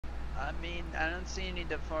I mean, I don't see any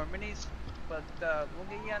deformities, but we'll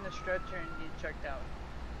get you on the stretcher and get checked out.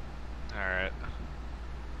 Alright.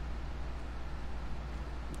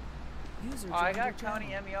 Oh, I got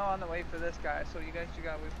County MEO on the way for this guy, so you guys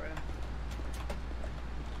gotta wait for him.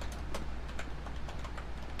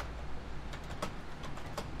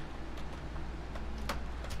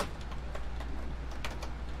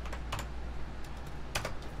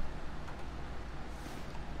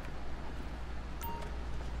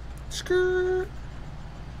 Skirt.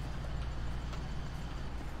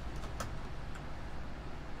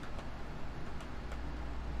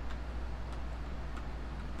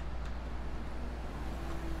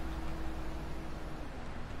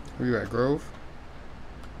 Where you at, Grove?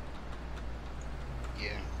 Yeah.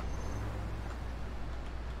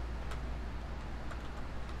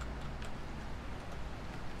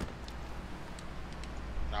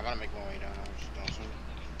 No, I'm gonna make my way down. I'm just doing something.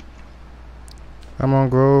 I'm on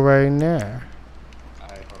Grove right now.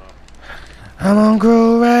 Alright, hold on. I'm on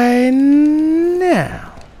Grove right now.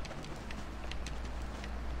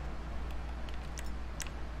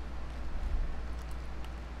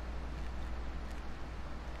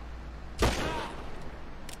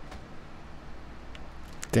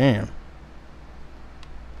 Damn.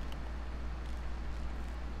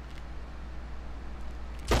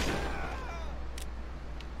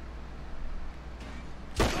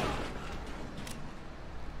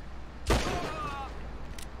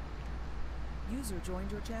 User joined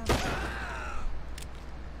your channel.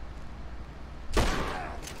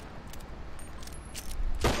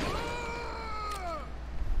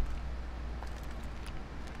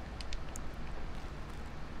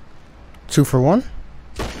 Two for one?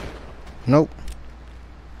 Nope.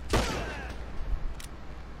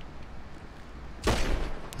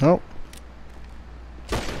 Nope.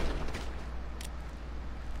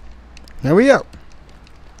 There we go.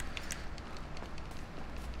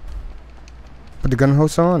 Put the gun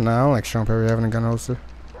holster on? Nah, I don't like Sean Perry having a gun holster.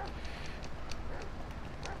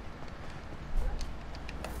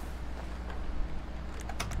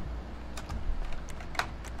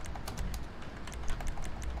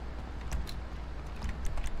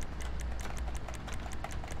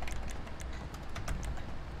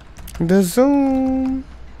 The Zoom.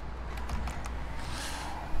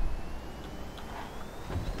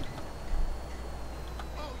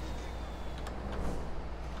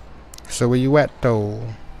 So where you at though?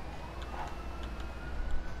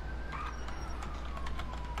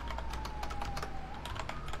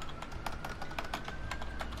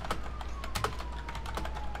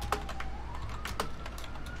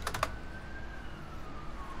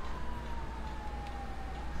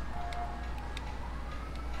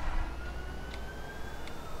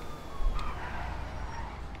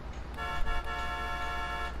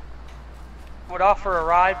 Would offer a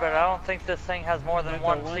ride, but I don't think this thing has more than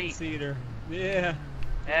one seat. Seater. Yeah.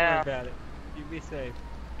 Yeah. Don't worry about it. You be safe.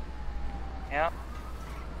 Yeah.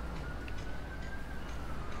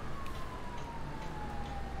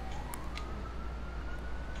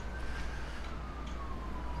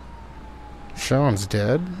 Sean's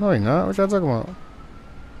dead? No, he's not. What y'all talking about?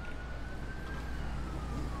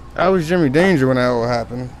 I was Jimmy Danger when that all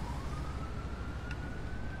happened.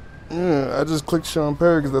 Yeah, I just clicked Sean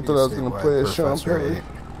Perry because I thought I was going to play as Sean Perry.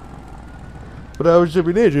 But I was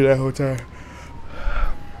Jimmy Danger that whole time.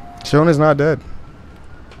 Sean is not dead.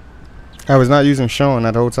 I was not using Sean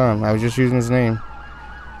that whole time. I was just using his name.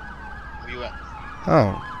 Where you at?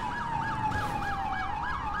 Oh.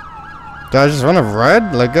 Did I just run a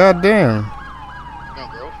red? Like, goddamn. No,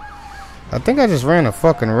 Grove. I think I just ran a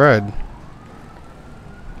fucking red.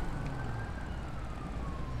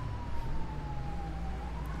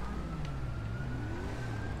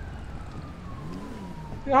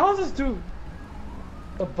 How's this dude?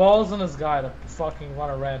 The balls on this guy to fucking run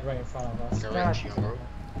a red right in front of us. God.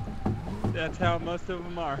 That's how most of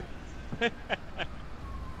them are.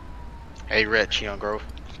 Hey, Rich, on Grove.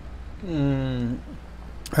 I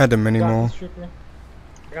had the minimal.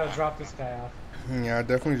 I gotta drop this guy off. Yeah, I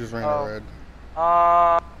definitely just ran a red.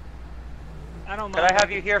 I don't know. Could I have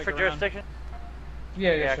you here for jurisdiction?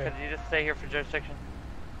 Yeah, sure. Could you just stay here for jurisdiction?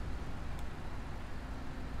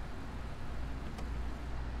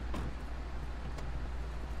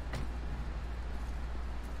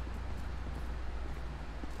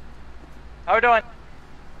 How we doing?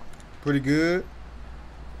 Pretty good.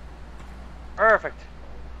 Perfect.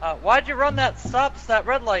 Why'd you run that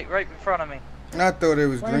red light right in front of me? I thought it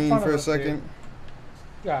was Right in green front for of a us, dude. second.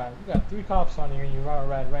 Yeah, you got 3 cops on you and you run a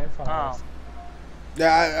red right in front of us.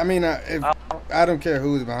 Yeah, I mean, if I don't care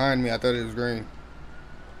who's behind me, I thought it was green.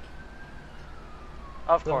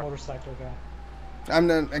 Of The course. motorcycle guy. I'm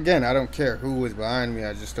not, again, I don't care who was behind me.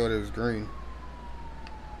 I just thought it was green.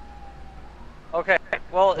 Okay,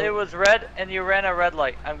 well, it was red and you ran a red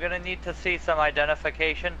light. I'm gonna need to see some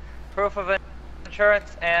identification, proof of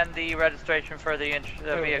insurance, and the registration for the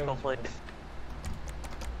vehicle, please.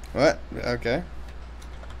 What? Okay.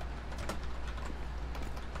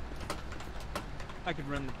 I could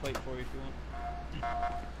run the plate for you if you want.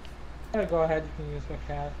 Yeah, go ahead, you can use my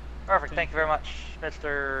CAD. Perfect, thank you very much,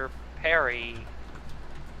 Mr. Perry.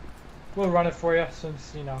 We'll run it for you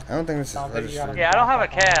since, you know. I don't think this is Sounds like you registered. Yeah, I don't have a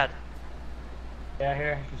CAD. Yeah,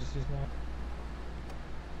 here, you can just use mine.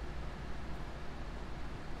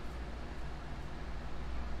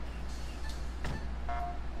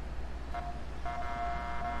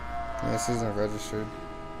 This isn't registered.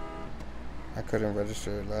 I couldn't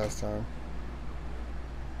register it last time.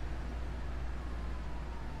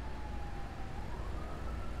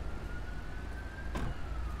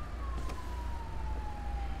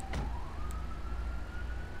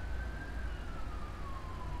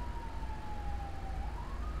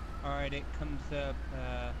 Alright, it comes up,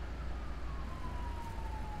 God,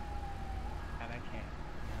 I can't.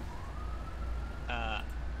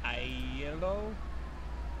 Aiello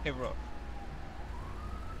Hero.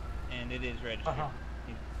 And it is registered. Oh,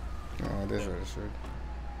 it is registered.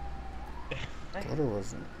 I thought it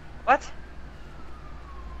wasn't. What?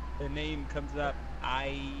 The name comes up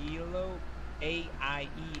Aiello,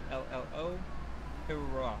 A-I-E-L-L-O,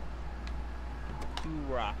 Hero. Two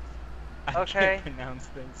rocks. I Okay. can't pronounce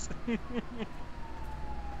things.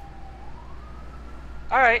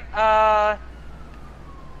 Alright,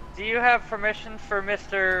 do you have permission for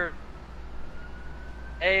Mr.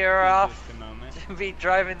 Aeroff Just a moment. to be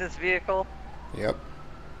driving this vehicle? Yep.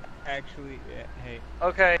 Actually, yeah, hey,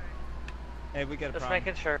 Okay, we got a just problem.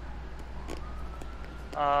 making sure.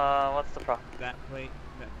 What's the problem? That plate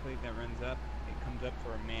that runs up, it comes up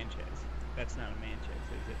for a Manchester. That's not a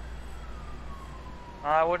Manchester, is it?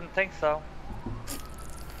 I wouldn't think so.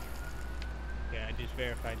 Yeah, I just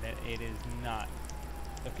verified that it is not.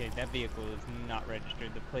 Okay, that vehicle is not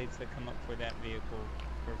registered. The plates that come up for that vehicle,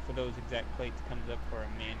 or for those exact plates, comes up for a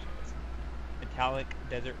Manchester. Metallic,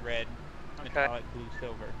 desert red, metallic blue,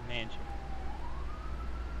 silver, Manchester.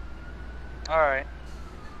 Alright.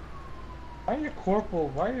 Why are your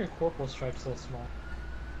corporal stripes so small?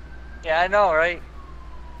 Yeah, I know, right?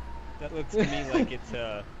 That looks to me like it's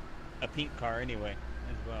a pink car anyway,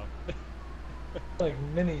 as well. Like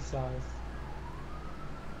mini size.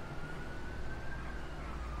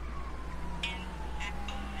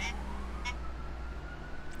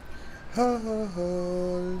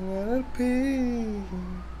 Oh, pee.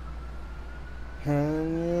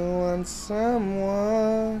 And you want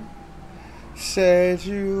someone. Said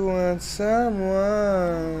you want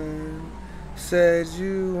someone. Said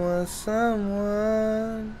you want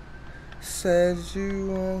someone. Said you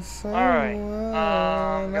want someone. Alright,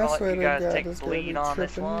 I'm gonna I let swear you to guys God, take this the girl lead be on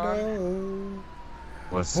this tripping one. though.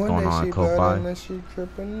 What's One going day on, she Code bought 5? and then she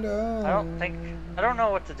tripping down. I don't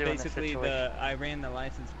know what to do Basically, in this situation. I ran the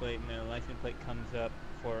license plate, and the license plate comes up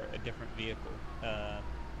for a different vehicle.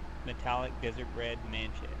 Metallic desert red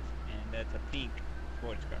Manchester, and that's a pink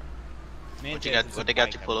sports car. What they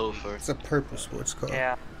got you pull over for? It's a purple sports car.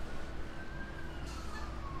 Yeah.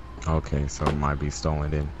 Okay, so it might be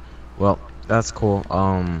stolen then. Well, that's cool.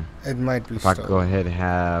 It might be if I could go ahead and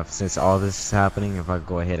have, since all this is happening, if I could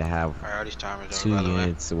go ahead and have Priorities timers 2 over, by the way.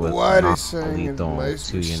 units with Why are they saying it non-lethal, might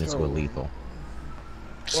 2 be units with stolen? lethal.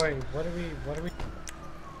 Wait, what are we?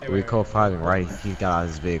 We code 5 right? He got out of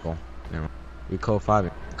his vehicle. Never mind. We code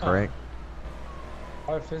 5 correct?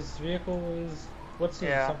 Or if his vehicle is,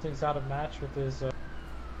 something's out of match with his,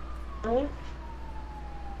 controller?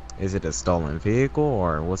 Is it a stolen vehicle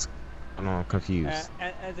or what's? I'm confused.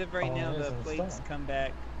 As of right now, the plates come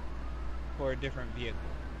back for a different vehicle.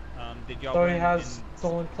 Did y'all? So he has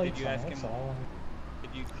stolen plates. Did you ask him? That's all.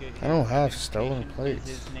 Did you get I don't have his stolen identification? plates.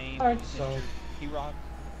 Is his name Alright, so T-Rock?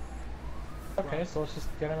 okay, so let's just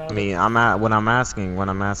get him out. I mean, what I'm asking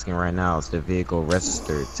right now is the vehicle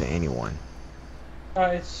registered to anyone?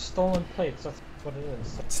 It's stolen plates. That's what it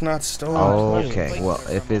is. It's not stolen. Oh, plates. okay. Plates Well,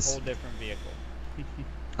 are if from it's a whole different vehicle.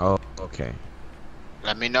 oh, okay.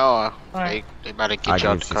 Let me know. Alright. They about to I get you get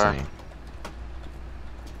out what the you're car. saying.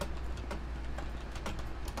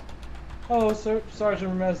 Oh, sir,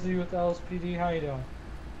 Sergeant Mesli with LSPD. How you doing?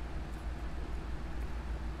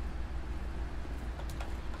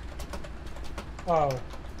 Oh.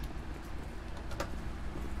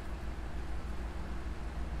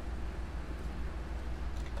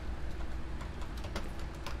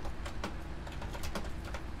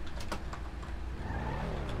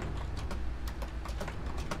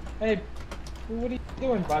 Hey, What are you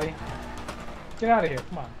doing, buddy? Get out of here,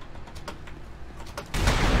 come on.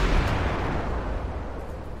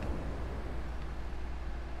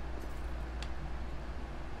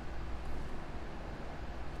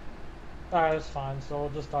 Alright, that's fine. So we'll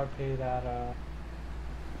just RP that,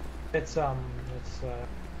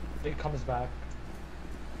 it comes back.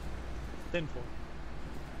 Sinful.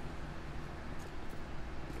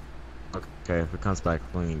 Okay, if it comes back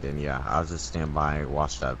clean, then yeah, I'll just stand by and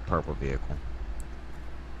watch that purple vehicle.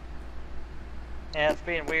 Yeah, it's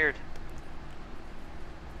being weird.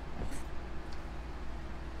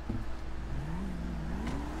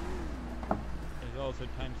 There's also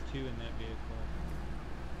 ×2 in that vehicle.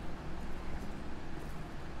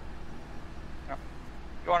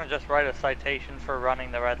 You want to just write a citation for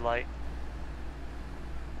running the red light.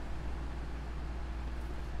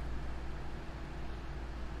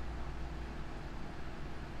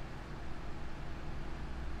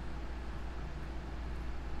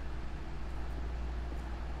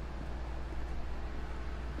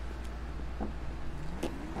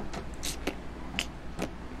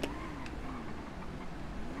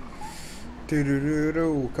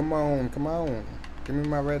 Do come on, come on. Give me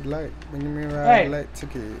my red light. Give me my red light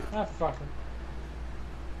ticket. Ah, fucking.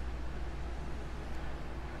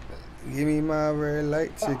 Give me my red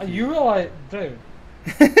light ticket. You realize, dude.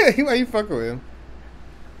 Why you fucking with him?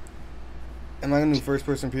 Am I gonna do first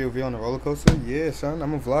person POV on the roller coaster? Yeah, son.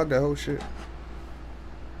 I'm gonna vlog that whole shit.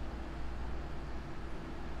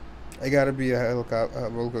 It gotta be a helicopter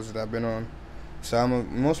roller coaster that I've been on. So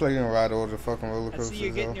I'm most likely gonna ride all the fucking roller I coasters. see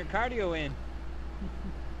you getting your cardio in.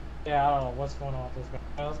 Yeah, I don't know what's going on with this guy.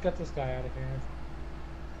 Alright, let's get this guy out of here.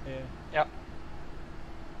 Yeah.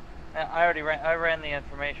 Yep. I ran the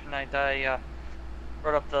information. I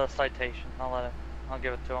wrote up the citation. I'll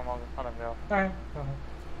give it to him. I'll let him go. Alright, go ahead.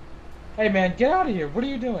 Hey man, get out of here. What are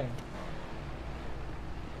you doing?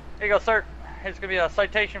 Here you go, sir. Here's gonna be a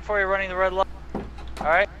citation for you running the red light.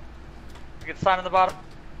 Alright? You can sign on the bottom.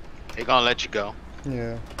 They gonna let you go.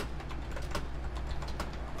 Yeah.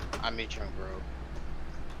 I'll meet you in Grove.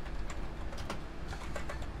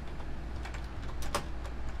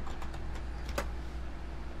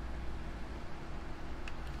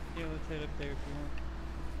 Yeah, let's head up there if you want.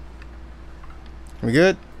 We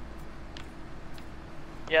good?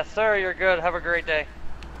 Yes, sir. You're good. Have a great day.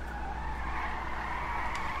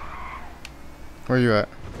 Where you at?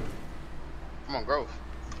 Come on, Grove.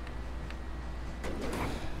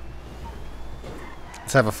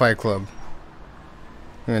 Let's have a fight club.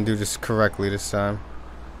 I'm gonna do this correctly this time.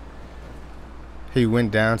 He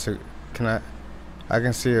went down to. I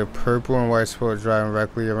can see a purple and white sport driving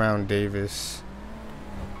directly around Davis.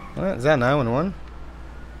 What? Is that 911?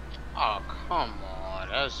 Oh, come on.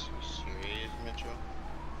 That's serious, Mitchell.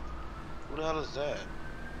 Who the hell is that?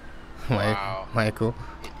 Wow. Michael.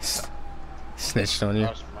 Snitched on you.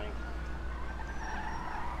 That was Michael.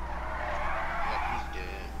 Yep, he's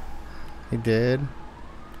dead. He did.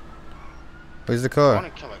 Where's the I car? wanna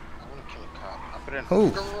kill a cop. I put it in Who?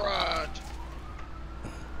 the garage.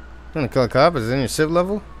 You wanna kill a cop? Is it in your civ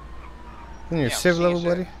level? In your Yeah, civ I'm level,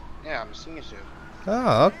 senior buddy? civ. Yeah, I'm a senior civ.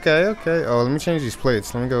 Oh, okay, okay. Oh, let me change these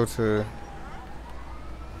plates. Let me go to.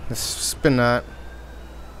 Let's spin that.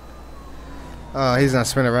 Oh, he's gonna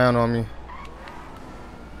spin around on me.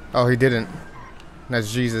 Oh, he didn't.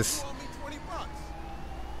 That's Jesus.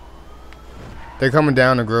 They're coming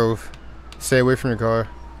down the Grove. Stay away from your car.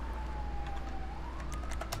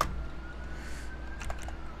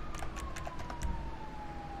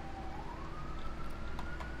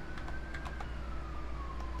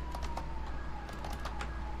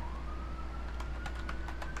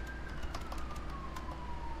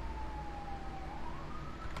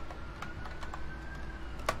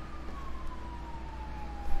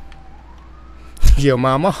 Yo,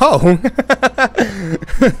 mama ho. Damn,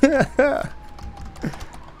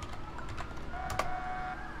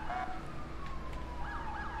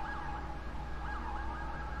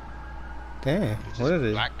 There's what is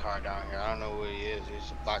this it? black car down here. I don't know what he is.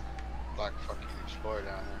 It's a black fucking Explorer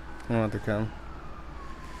down I there. want to come.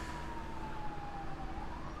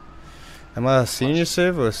 Am I a senior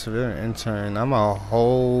civ or a civilian intern? I'm a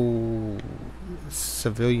whole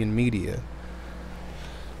civilian media.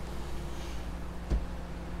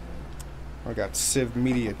 I got Civ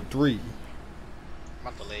Media 3. I'm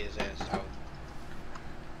about to lay his ass out.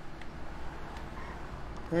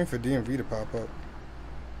 I'm waiting for DMV to pop up.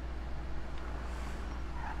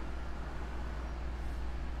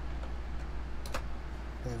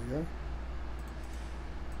 There we go.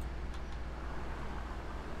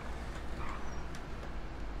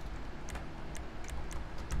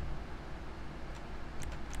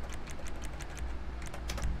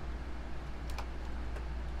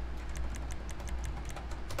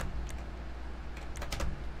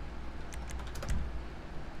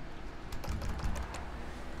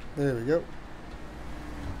 There we go.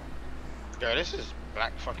 Yeah, this is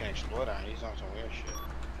Black fucking Explorer. He's on some weird shit.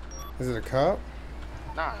 Is it a cop?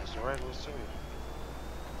 Nah, it's a regular civilian.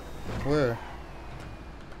 Where?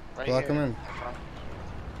 Right Block here. him in.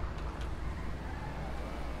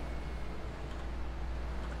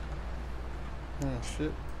 Oh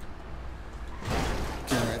shit.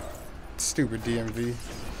 Damn it. Stupid DMV. Yeah,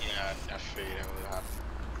 I figured that would happen.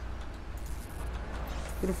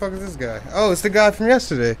 Who the fuck is this guy? Oh, it's the guy from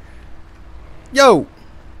yesterday. Yo!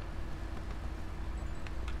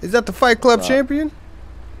 Is that the Fight Club champion?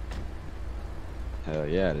 Hell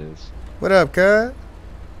yeah, it is. What up, cuz?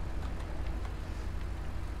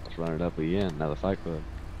 Let's run it up again. Another Fight Club.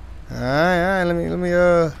 Alright, let me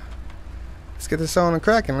let's get this on and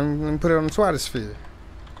cracking. Let me put it on the Swatosphere.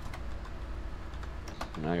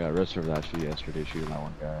 And I got arrested for that shit yesterday, shooting that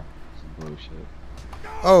one guy. Some bullshit.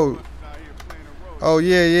 Oh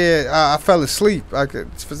yeah. I fell asleep.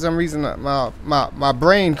 For some reason my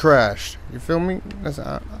brain crashed. You feel me?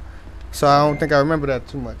 So I don't think I remember that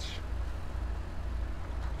too much.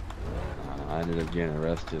 I ended up getting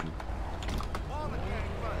arrested.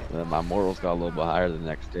 My morals got a little bit higher the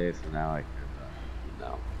next day, so now I could, you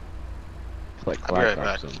know, play I'll be right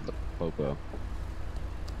back. some popo.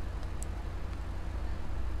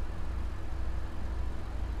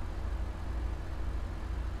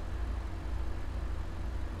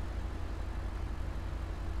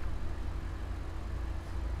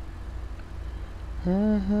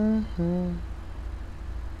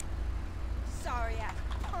 Sorry,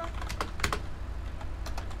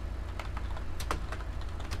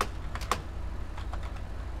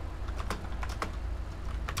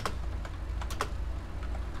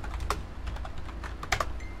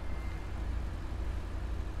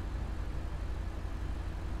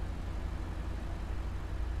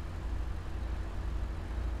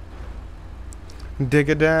 Dig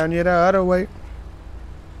it down, yeah, the other way.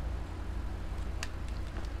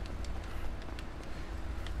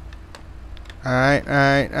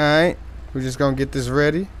 Alright. We're just gonna get this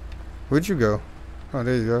ready. Where'd you go? Oh,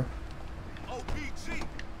 there you go.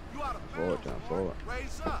 Forward, John, forward.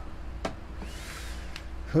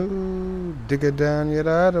 Ooh, dig it down, yeah,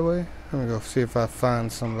 the other way. Let me go see if I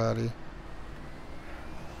find somebody.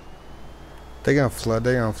 They're gonna flood.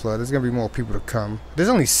 There's gonna be more people to come. There's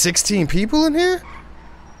only 16 people in here?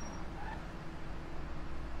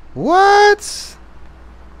 What?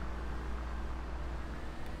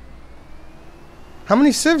 How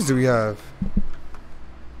many civs do we have?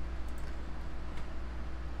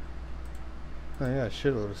 Oh yeah, a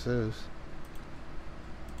shitload of civs.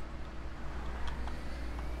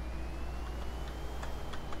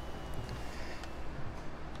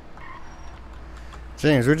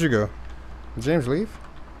 James, where'd you go? Did James leave?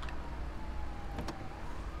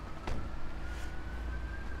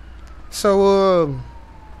 So,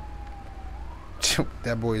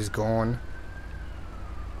 that boy's gone.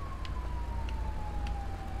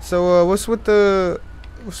 So, what's with the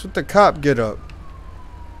cop get up?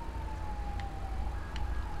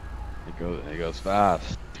 It goes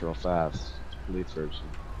fast. It's real fast. It's police searching.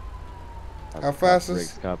 How fast is?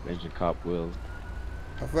 Brakes, cop engine, cop wheels.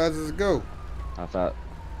 How fast does it go? How fast?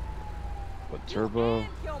 With turbo,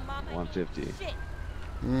 150.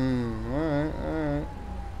 Alright.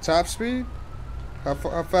 Top speed? How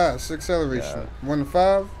fast? Acceleration? 1 to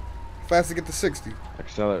 5? Fast to get to 60?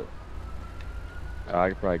 Accelerate. I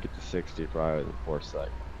could probably get to 60 probably in 4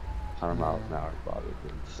 seconds. 100 miles an hour probably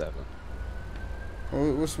in 7.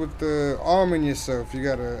 What's with the arming yourself? You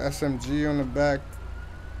got a SMG on the back.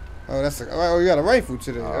 Oh, you got a rifle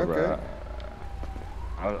today. Okay. Bro.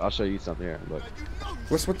 I'll show you something here. Look.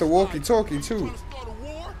 What's with the walkie-talkie too? Look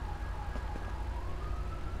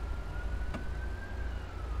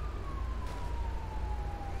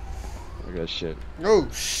at that shit. Oh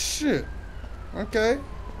shit. Okay.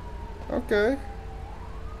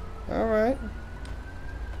 Alright.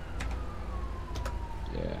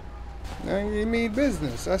 Yeah. Now you mean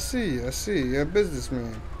business. I see. You're a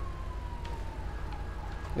businessman.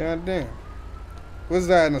 God damn. What's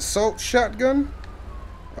that, an assault shotgun?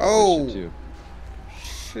 Oh.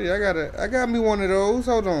 Shit, I got me one of those.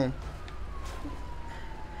 Hold on.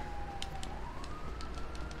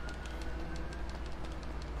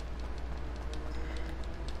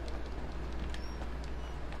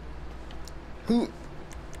 Who?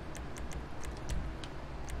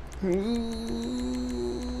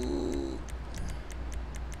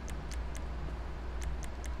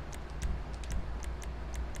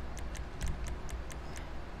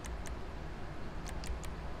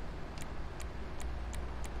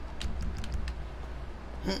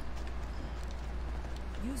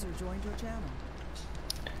 User joined your channel.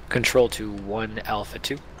 Control to 1 Alpha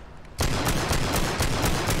 2.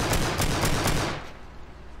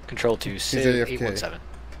 Control to Civ AFK. 817.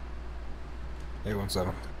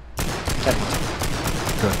 817. 1017.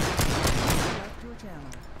 Good. Left your channel.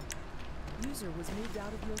 User was moved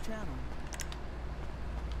out of your channel.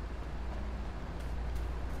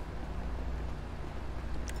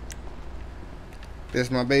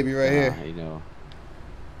 This my baby right here. You know.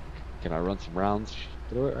 Can I run some rounds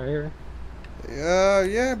through it right here?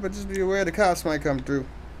 Yeah, but just be aware the cops might come through.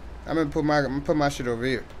 I'm gonna put my shit over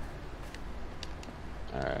here.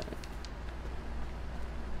 Alright.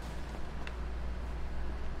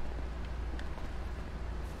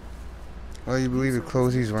 Oh, you believe the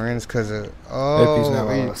clothes he's wearing is because of... AP's Oh, not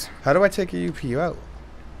ours. how do I take a UP out?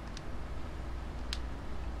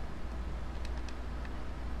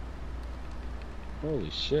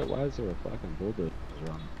 Holy shit, why is there a fucking bulldozer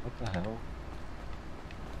on? What the hell?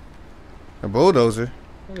 A bulldozer?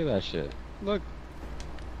 Look at that shit. Look.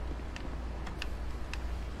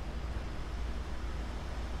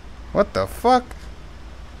 What the fuck?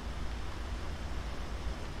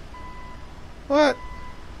 What?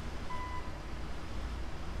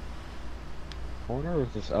 I wonder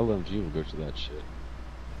if this LMG will go to that shit.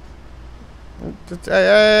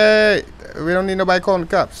 Hey, we don't need nobody calling the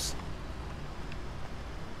cops.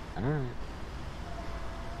 Alright.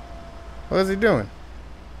 What is he doing?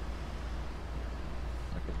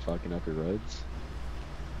 Fucking up your roads.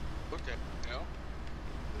 What the hell?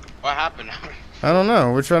 What happened? I don't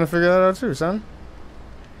know. We're trying to figure that out too, son.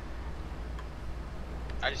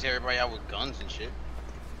 I just see everybody out with guns and shit.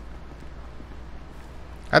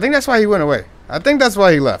 I think that's why he went away. I think that's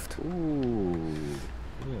why he left. Ooh.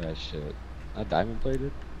 Look at that shit. Not diamond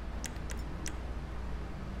plated?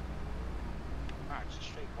 Nah, it's just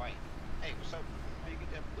straight white. Hey, what's up? How you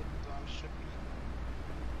get that blue shit?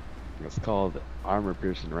 It's called armor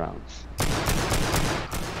piercing rounds.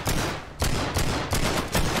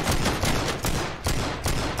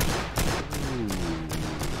 Ooh.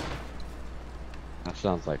 That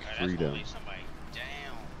sounds like freedom.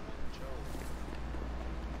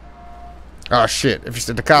 Oh shit! If you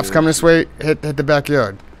said the cops coming this way, hit the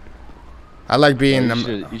backyard. I like being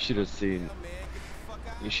them. You should have seen.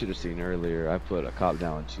 You should have seen earlier. I put a cop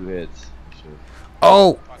down with 2 hits.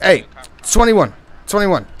 Oh, hey, 21.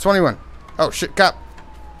 Oh shit, cop.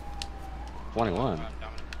 21.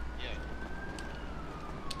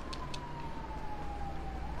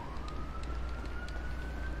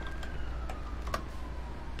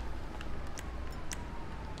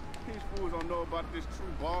 These fools don't know about this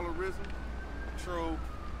true ballerism. True.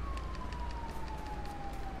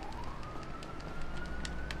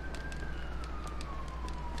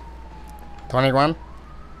 $21.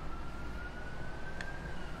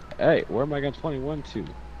 Hey, where am I going 21 to?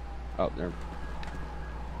 Oh, there.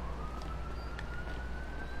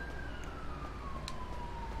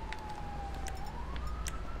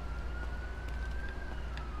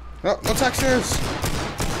 No taxers.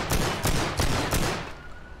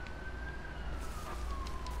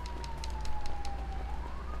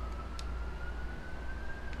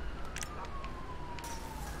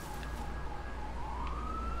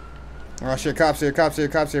 Oh shit, cops here.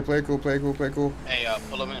 Play cool. Hey,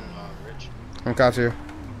 pull them in, Rich. Cops here.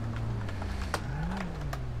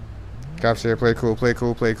 Play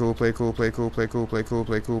cool.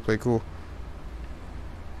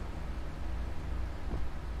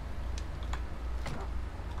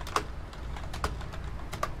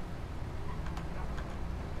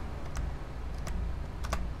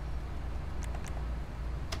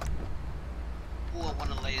 Ooh, I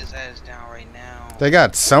wanna lay his ass down right now. They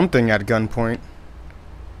got something at gunpoint.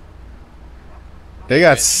 They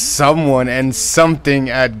got someone and something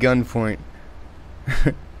at gunpoint.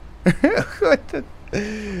 What the?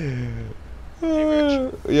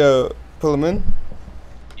 Yo, pull him in.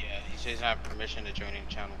 Yeah, he says I have permission to join in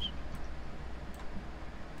channels.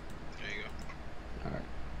 There you go. Alright.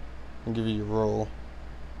 I'll give you your roll.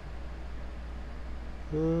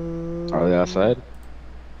 Are they outside?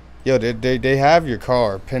 Yo, they have your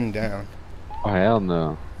car pinned down. Oh, hell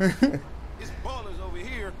no. It's ballers over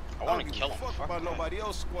here. I wanna kill him. Fuck Fuck about that. nobody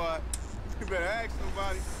else squad. You better ask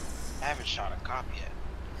somebody. I haven't shot a cop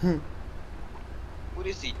yet. What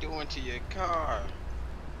is he doing to your car?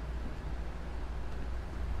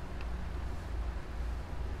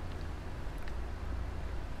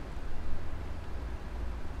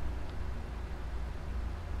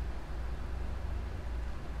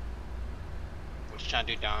 What you trying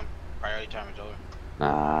to do, Dom? Priority time is over.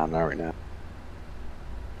 Nah, not right now.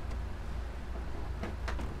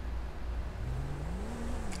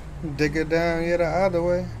 Dig it down, yeah, the other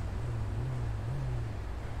way.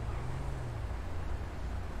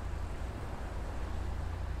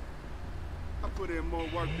 put in more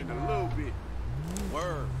work than a little bit.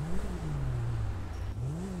 Word.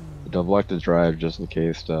 Double like to drive just in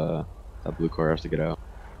case that blue car has to get out.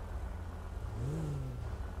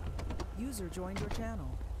 User joined your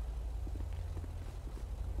channel.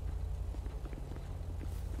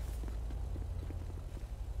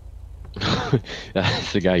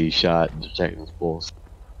 That's the guy you shot. Just checking his pulse.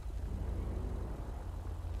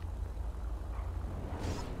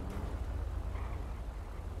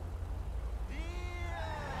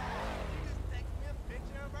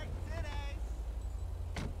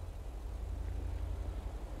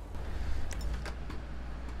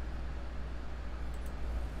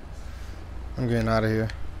 I'm getting out of here.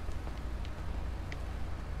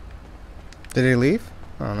 Did he leave?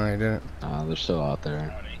 Oh no, he didn't. They're still out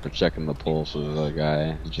there. They're checking the pulse of the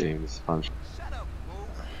guy, James Punch.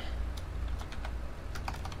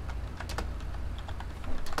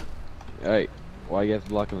 Hey, why you guys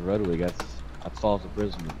blocking the roadway? That's false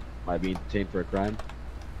imprisonment. Am I being detained for a crime?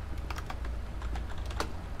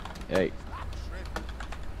 Hey.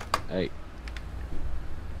 Hey.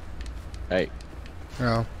 Hey.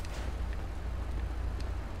 No.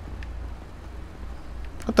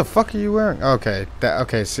 What the fuck are you wearing? Okay,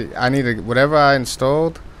 okay. See, I need to whatever I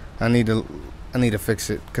installed. I need to fix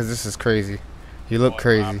it because this is crazy. You look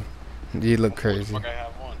crazy. You look crazy.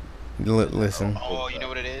 Listen. Oh, you know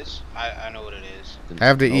what it is? I know what it is. I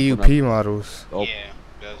have the EUP models. Yeah,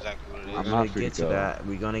 that's exactly what it is. I'm gonna get to that.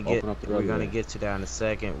 We're gonna get to that in a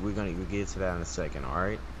second. We're gonna get to that in a second. All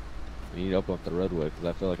right. We need to open up the roadway because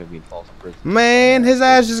I feel like I'm being false imprisoned. Man, his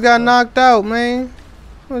ass just got knocked out, man.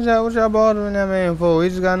 What y'all bothering that man for? He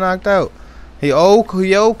just got knocked out. He owed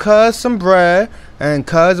Cuz some bread, and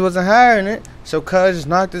Cuz wasn't hiring it, so Cuz just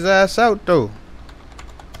knocked his ass out though.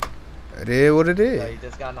 It is what it is. Yeah, he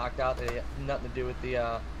just got knocked out. It had nothing to do with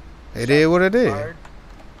the. It is what it is.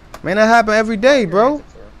 Man, that happen every day, bro.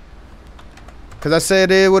 Cause I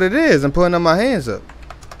said it is what it is. I'm putting up my hands up.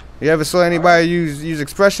 You ever saw anybody use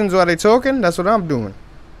expressions while they talking? That's what I'm doing.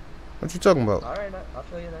 What you talking about? All right, I'll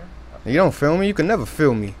feel you there. You don't feel me. You can never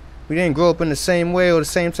feel me. We didn't grow up in the same way or the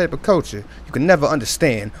same type of culture. You can never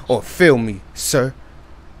understand or feel me, sir.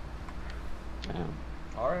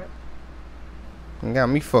 All right. You got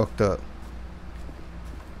me fucked up.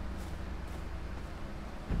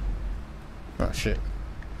 Oh shit.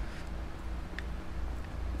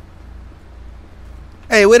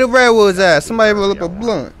 Hey, where the redwoods at? Somebody roll up a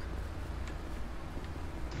blunt.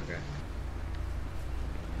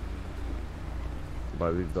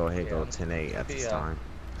 But we go ahead and go 10-8 at this time.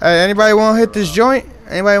 Hey, anybody want to hit this joint?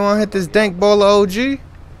 Anybody want to hit this dank bowl of OG?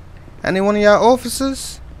 Any one of y'all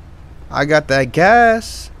officers? I got that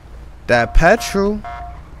gas, that petrol.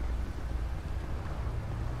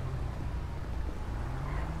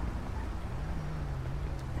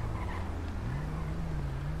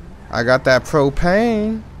 I got that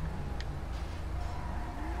propane.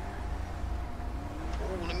 Oh,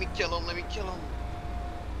 let me kill him. Let me kill him.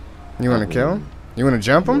 You want to kill him? You want to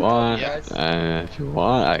jump him? If you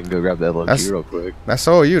want, I can go grab that LG real quick. That's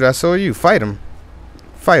all you. That's all you. Fight him.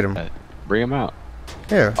 Fight him. Bring him out.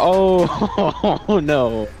 Yeah. Oh,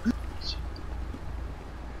 no.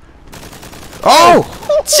 Oh!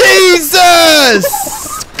 Jesus!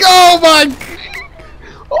 Oh my!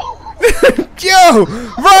 Yo!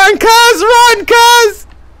 Run, cuz! Run, cuz!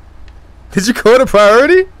 Did you call it a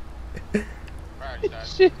priority?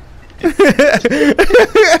 Shit.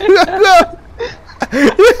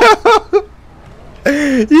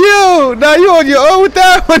 Yo! Now you on your own with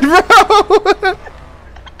that one, bro!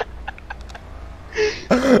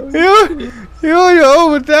 You on your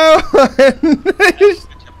own with that one!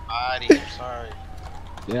 I'm sorry.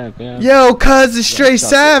 Yeah, man. Yo, cuz is straight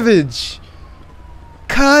savage!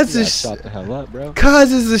 Cuz is shut the hell up, bro.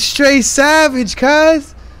 Cuz is a straight savage,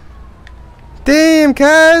 cuz. Damn,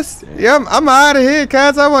 cuz. Yeah, I'm out of here,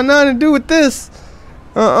 cuz. I want nothing to do with this.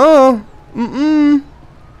 Not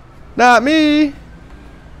me.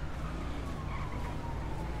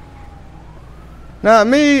 Not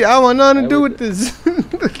me. I want nothing to do with this.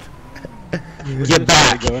 Get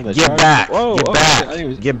back. Get back. Get back.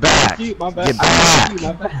 Get back. Get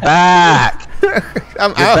back.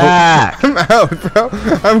 I'm out. I'm out, bro.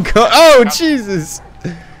 I'm go. Oh, Jesus.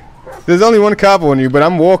 There's only one cop on you, but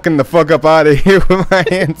I'm walking the fuck up out of here with my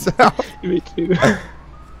hands out. Me too. The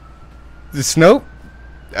Snope?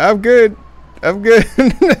 I'm good. I'm good.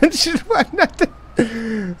 I just want nothing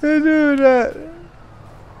to do with that.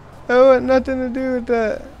 I want nothing to do with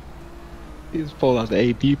that. He just pulled out the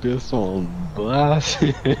AP pistol and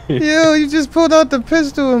blasted. Yo, you just pulled out the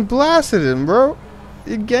pistol and blasted him, bro.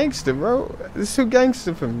 You gangster, bro. This is too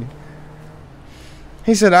gangster for me.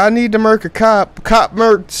 He said, I need to murk a cop. Cop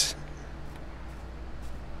murked.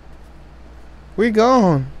 We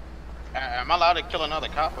gone. Am I allowed to kill another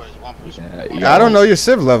cop or is one person? I don't know your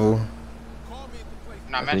civ level.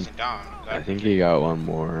 No, I'm mentioning Dom. I think he got one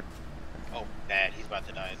more. Oh, bad. He's about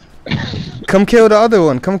to die. Come kill the other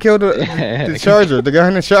one. Come kill the charger. The guy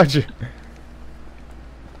in the charger.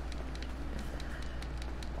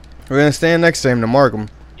 We're gonna stand next to him to mark him.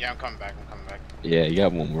 Yeah, I'm coming back. Yeah, you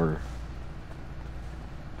got one more.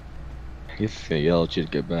 He's gonna yell at you to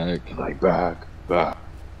get back. Like, back.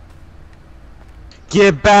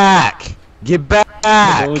 Get back! Get back!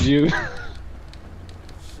 I told you.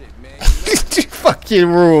 Fucking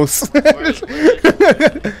rules.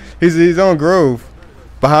 He's on Grove.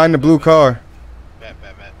 Behind the blue car. Bet.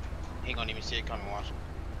 He ain't gonna even see it coming, watch.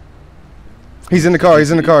 He's in the car.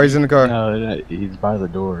 No, he's by the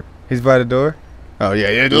door. He's by the door? Oh,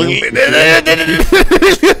 yeah.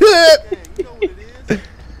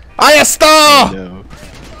 I star! No.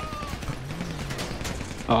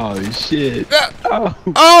 Oh, shit. Hey.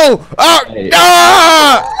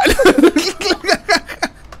 Ah!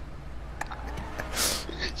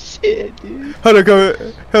 Shit, dude. Hold on, come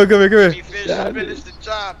here. Finish the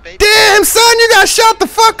job, baby. Damn, son, you got shot the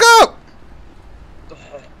fuck up!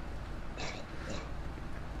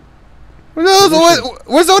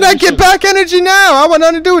 Where's all that get back energy now? I want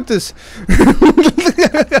nothing to do with this.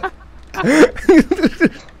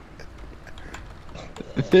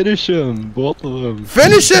 Finish him, both of them.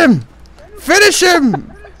 Finish him!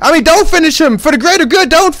 I mean, don't finish him. For the greater good,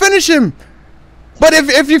 don't finish him. But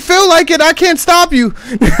if you feel like it, I can't stop you.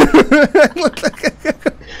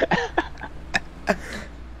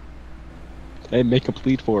 Hey, make him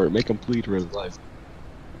plead for it. Make him plead for his life.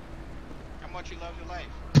 How much you love your life?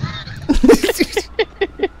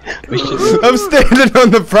 I'm standing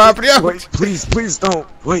on the property. Wait, please don't.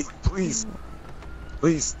 Wait, please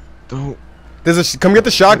don't. Come get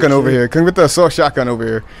the shotgun over here. Come get the assault shotgun over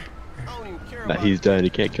here. Nah, he's done. He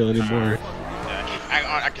can't kill anymore.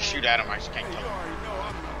 I can shoot at him. I just can't kill him.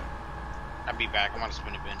 I'll be back. I'm on a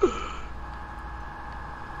spin bin.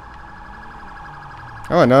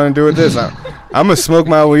 I want nothing to do with this. I'm gonna smoke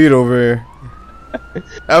my weed over here.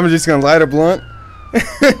 I'm just gonna light a blunt. I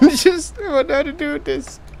want nothing to do with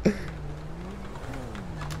this.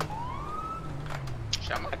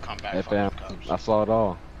 I'm gonna come back. Hey, fam, I saw it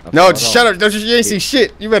all. No, shut up! Don't you ain't see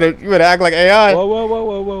shit. You better act like AI.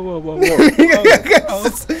 Whoa.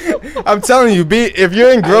 I'm telling you, if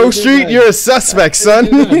you're in Grove Street, you're a suspect, son.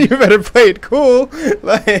 You better play it cool.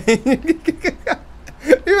 Like,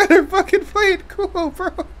 you better fucking play it cool, bro.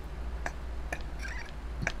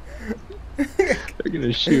 They're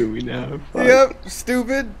gonna shoot me now. Fuck. Yep,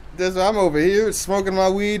 stupid. I'm over here smoking my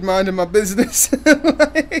weed, minding my business.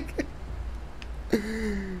 Like,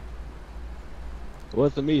 It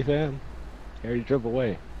wasn't me, fam. He already drove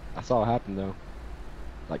away. I saw it happen though.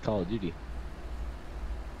 Like Call of Duty.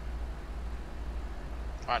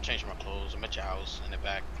 I changed my clothes. I'm at your house in the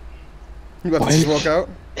back. You about to just walk out?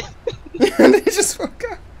 They just walk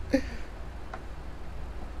out.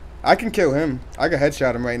 I can kill him. I can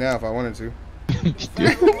headshot him right now if I wanted to.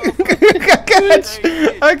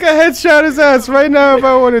 I can headshot his ass right now if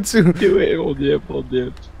I wanted to. Do it, old dip.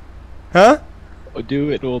 Huh? Oh,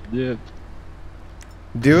 do it, old dip.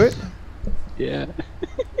 Do it? Yeah.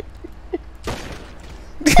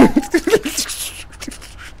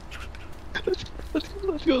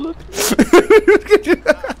 Let's go. Yeah.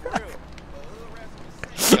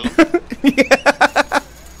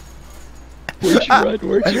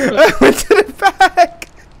 Where'd you run? I went to the back.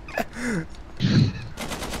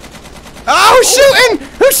 Oh, shooting!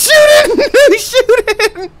 Who's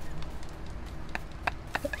shooting?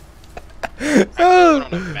 Oh.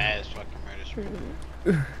 On a mass fucking murder street.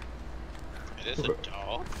 Is this a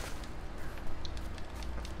dog?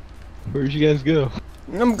 Where'd you guys go?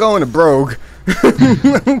 I'm going to Brogue.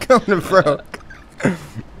 I'm going to Brogue.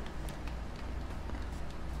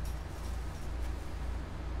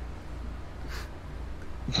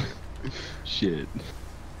 Shit.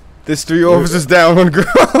 There's 3 officers down on Grove.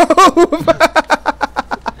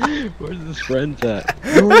 Where's his friends at?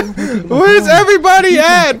 Where's everybody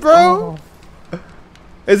at, bro?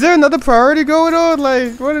 Is there another priority going on?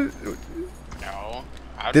 Like, what is... No.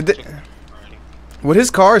 Would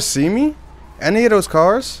his cars see me? Any of those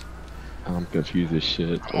cars? I'm confused as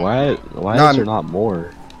shit. Why is there not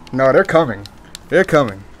more? No, they're coming. They're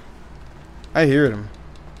coming. I hear them.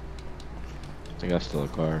 I got still a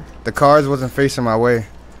car. The cars wasn't facing my way.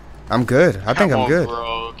 I'm good. I think I'm good.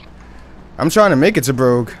 Brogue. I'm trying to make it to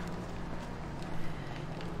Brogue.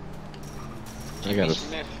 I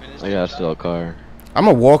got still a car. I'm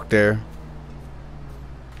gonna walk there.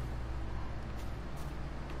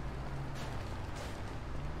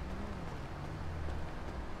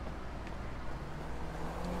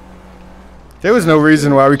 There was no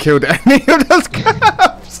reason why we killed any of those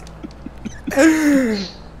cops.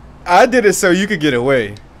 I did it so you could get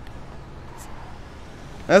away.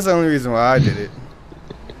 That's the only reason why I did it.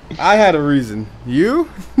 I had a reason. You?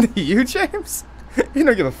 You, James? You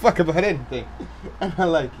don't give a fuck about anything. I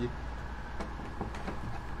like you.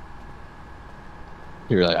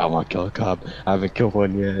 You're like, I want to kill a cop. I haven't killed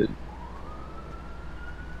one yet.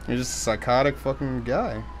 You're just a psychotic fucking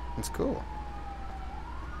guy. It's cool.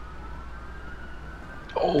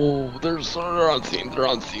 Oh, they're on scene. They're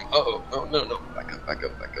on scene. Oh, no. Back up.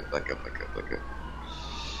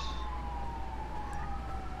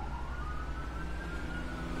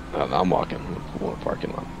 I'm walking. One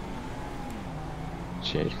parking lot.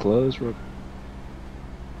 Change clothes real.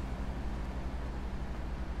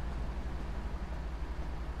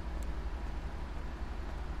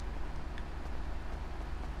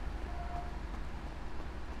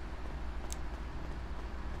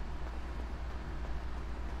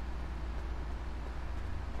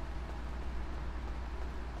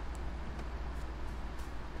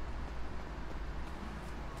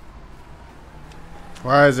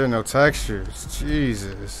 Why is there no textures?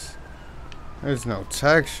 Jesus. There's no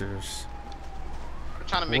textures. I'm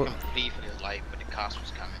trying to make him flee for his life, but the cops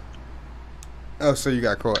was coming. Oh, so you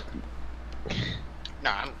got caught.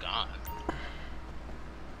 Nah, I'm gone.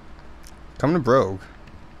 Come to Brogue.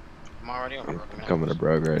 I'm already on Brogue. I'm coming to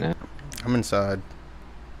Brogue right now. I'm inside.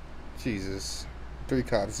 Jesus. 3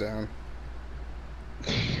 cops down.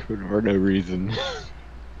 For no reason.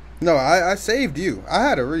 No, I saved you. I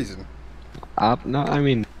had a reason. No, I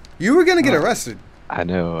mean... You were gonna get arrested. I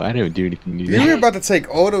know. I didn't do anything to You were about to take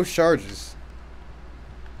all those charges.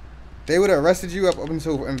 They would have arrested you up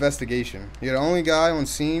until investigation. You're the only guy on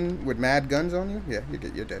scene with mad guns on you? Yeah,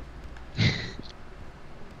 you're dead.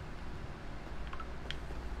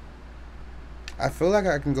 I feel like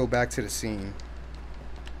I can go back to the scene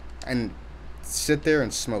and sit there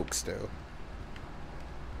and smoke still.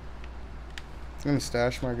 I'm gonna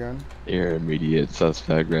stash my gun. You're an immediate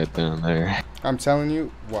suspect right down there. I'm telling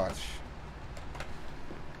you, watch.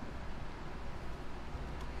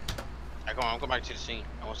 I'm going back to the scene.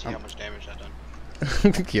 I want to see how much damage I've done.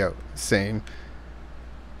 Yo, same.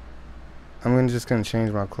 I'm just gonna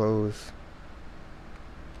change my clothes.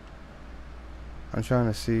 I'm trying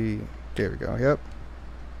to see. There we go. Yep.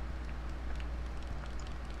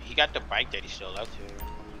 He got the bike that he still left here.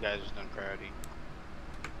 You guys was done priority.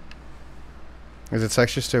 Is the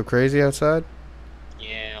texture still crazy outside?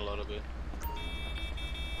 Yeah, a little bit.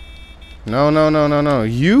 No.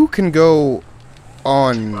 You can go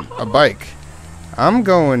on a bike. I'm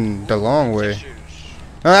going the long way.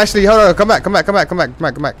 Actually, hold on. Come back. The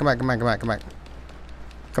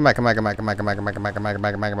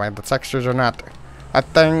textures are not a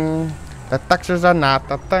thing. The textures are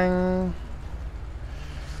not a thing.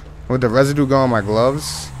 Would the residue go on my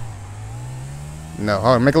gloves? No.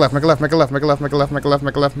 Oh, make a left. That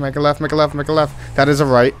is a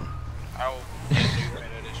right. Oh,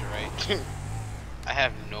 that is right. I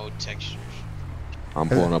have no textures. I'm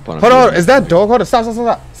pulling up on Hold on. Is that dog? Hold on. Stop.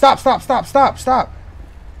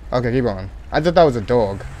 Okay, keep going. I thought that was a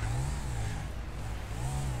dog.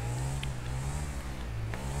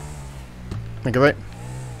 Make it right.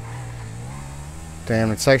 Damn,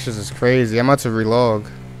 the textures is crazy. I'm about to relog.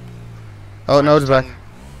 Oh, no, it's back.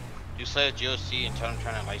 You said GOC and tell them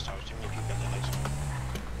trying to light stars. Too many people got that light star.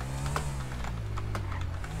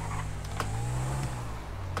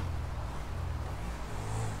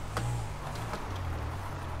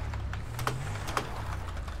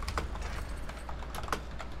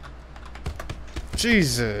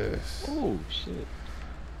 Jesus. Oh shit.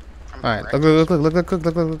 Alright, look.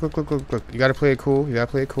 You gotta play it cool.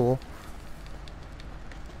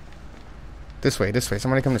 This way.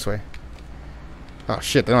 Somebody come this way. Oh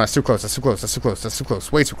shit, no, that's too close.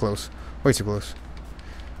 Way too close.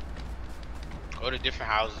 Go to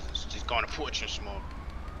different houses. Just go on a porch and smoke.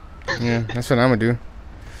 Yeah, that's what I'm gonna do.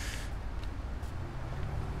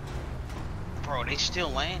 Bro, they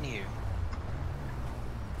still laying here.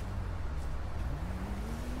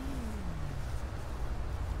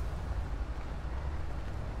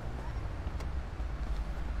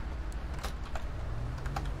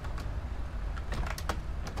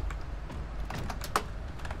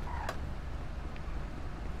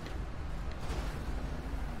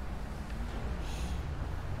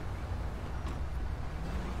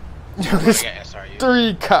 There's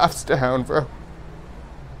 3 cops down, bro.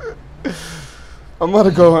 I'm about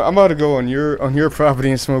to go on your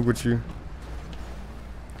property and smoke with you.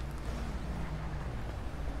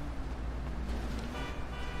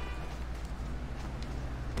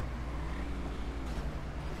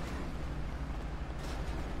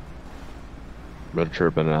 They're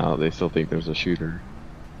chirping out. They still think there's a shooter.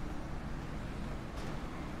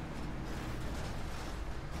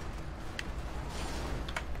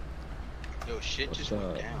 Yo, shit just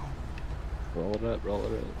went down. Roll it up, roll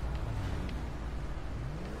it up.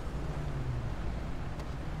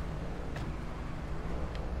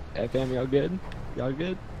 Hey fam, y'all good? Y'all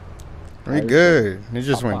good? We good. It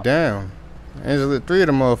just went down. There's 3 of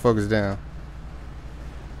them motherfuckers down.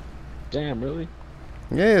 Damn, really?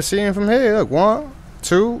 Yeah, see him from here. Look, 1,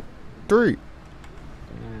 2, 3.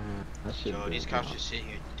 That shit. Yo, these cops just sit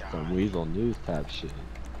here dying. Some Weasel News type shit.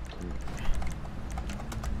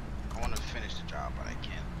 I want to finish the job, but I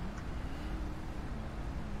can't.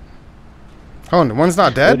 Hold on, the one's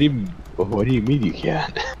not dead? What do you mean you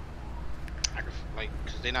can't? Like,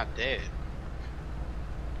 cause they're not dead.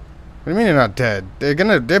 What do you mean they're not dead?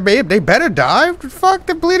 They better die? What the fuck?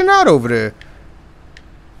 They're bleeding out over there.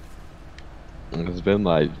 It's been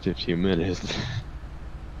like 15 minutes.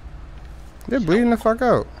 They're bleeding the fuck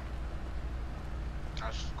out. I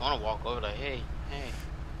was gonna walk over like, hey,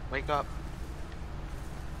 wake up.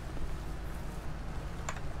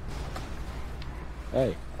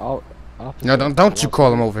 Hey, I'll No, don't you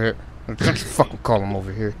call him over here. Don't you fucking call him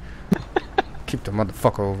over here. Keep the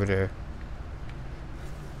motherfucker over there.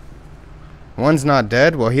 One's not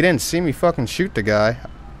dead? Well, he didn't see me fucking shoot the guy.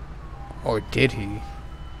 Or did he?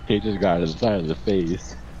 He just got his side of the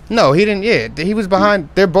face. No, he didn't. Yeah, he was behind.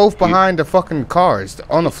 They're both behind the fucking cars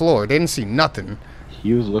on the floor. They didn't see nothing.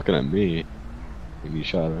 He was looking at me when you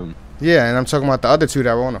shot him. Yeah, and I'm talking about the other 2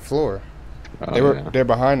 that were on the floor. Oh, They're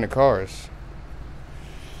behind the cars.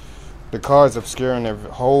 The cars obscuring their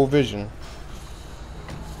whole vision.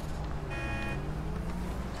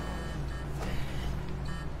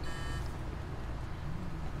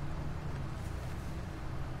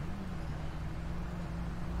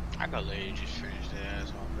 I gotta let you just finish that ass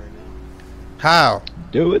off right now. How?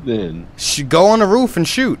 Do it then. Go on the roof and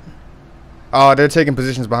shoot. Oh, they're taking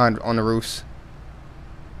positions behind on the roofs.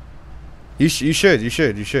 You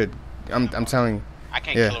should. I'm telling you. I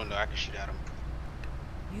can't kill them though. I can shoot at them.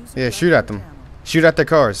 Yeah, shoot at them. Shoot at their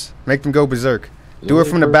cars. Make them go berserk. Do it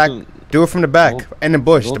from the back. Do it from the back. And the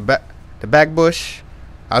bush. The back bush.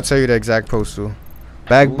 I'll tell you the exact postal.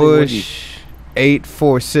 Back bush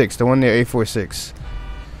 846. The one near 846.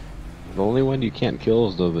 The only one you can't kill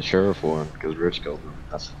is the sheriff one, because Rich killed him.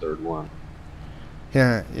 That's the 3rd one.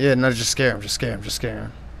 Yeah, no, just scare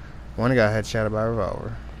him. One got headshot by a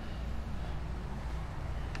revolver.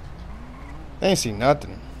 They ain't see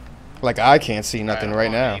nothing. Like, I can't see nothing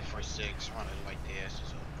right now.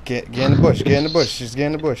 Get in the bush, just get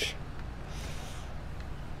in the bush.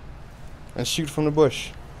 And shoot from the bush.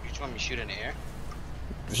 You just want me to shoot in the air?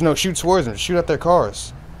 No, shoot towards them. Shoot at their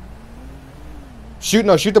cars. Shoot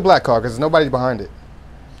the black car, because nobody's behind it.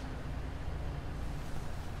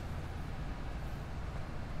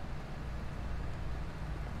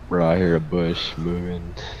 Bro, I hear a bush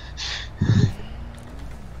moving.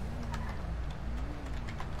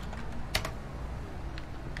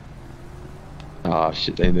 Oh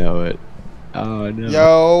shit, they know it. Oh no.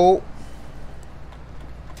 Yo.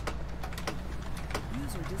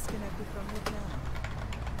 User disconnected from your channel.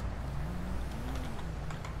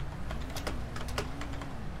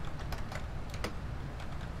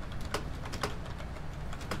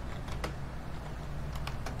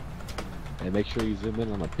 Hey, make sure you zoom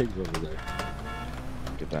in on the pigs over there.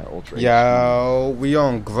 Get that ultra. Yo, we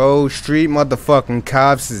on Grove Street. Motherfucking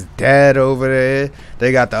cops is dead over there.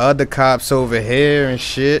 They got the other cops over here and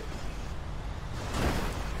shit.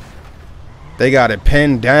 They got it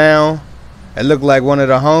pinned down. It looked like one of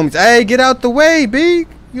the homies. Hey, get out the way, B.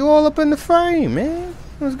 You all up in the frame, man.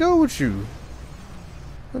 Let's go with you.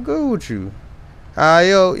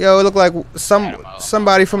 Yo, it looked like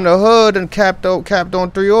somebody from the hood and capped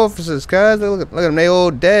on 3 officers, cuz. Look at them, they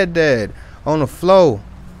all dead on the floor.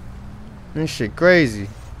 This shit crazy.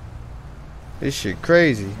 You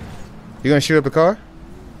gonna shoot up the car?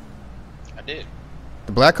 I did.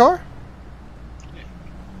 The black car? Yeah.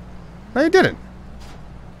 No, you didn't.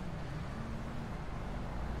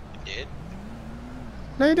 You did?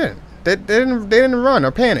 No, you didn't. They didn't run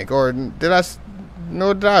or panic, or did I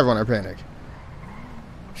run or panic?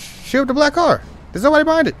 Shoot up the black car. There's nobody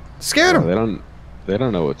behind it. Scared them. They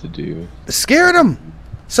don't know what to do. Scared them.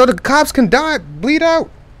 So the cops can die, bleed out.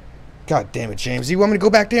 God damn it, James. You want me to go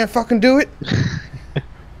back there and fucking do it?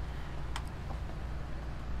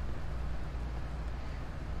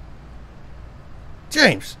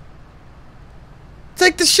 James.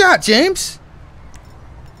 Take the shot, James.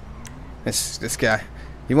 This guy.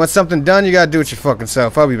 You want something done, you gotta do it your fucking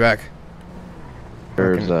self. I'll be back.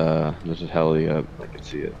 There's a heli up. I can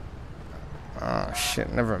see it. Oh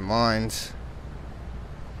shit, never mind.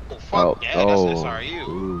 Oh, fuck yeah, that's SRU.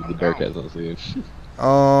 Ooh, the Bearcats on scene.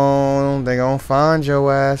 Oh, they gonna find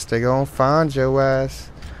your ass. They gonna find your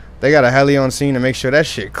ass. They got a heli on scene to make sure that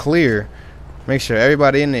shit clear. Make sure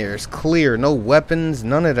everybody in there is clear. No weapons,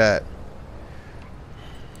 none of that.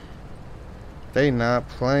 They not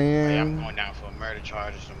playing. Hey, I'm going down for murder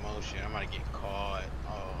charges and motion. I'm gonna get caught.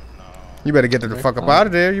 Oh no. You better get the fuck up out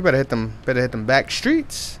of there. You better hit them back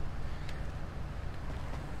streets.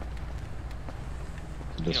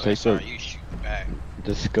 Just take a,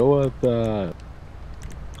 just go up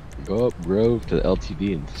Grove to the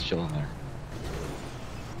LTD and just chill in there.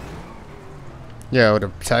 Yeah, with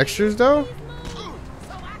the textures though.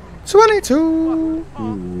 22.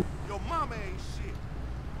 Ooh.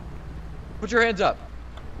 Put your hands up.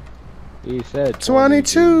 He said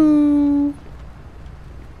 22.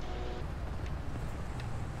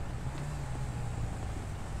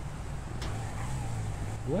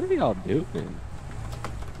 What are y'all doing?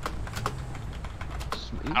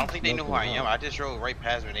 I don't think they know who I am. I just rode right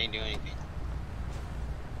past me. They didn't do anything.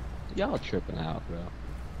 Y'all tripping out, bro.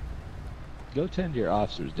 Go tend your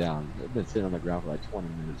officers down. They've been sitting on the ground for like 20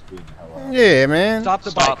 minutes beating the hell out. Yeah, man. Stop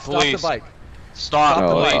the bike. Stop the bike. Stop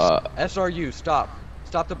the bike. SRU, stop.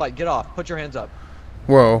 Stop the bike. Get off. Put your hands up.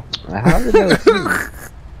 Whoa. How did that see?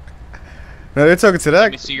 No, they're talking to that.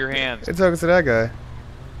 Let me see your hands. They're talking to that guy.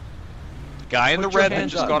 The guy in the red that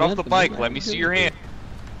just got off the bike. Let me see your hand.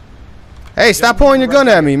 Hey, stop pointing your gun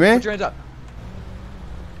at me, man. Put your hands up.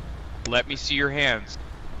 Let me see your hands.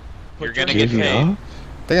 You're gonna Give get me paid. up?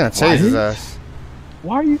 They're gonna tase his ass.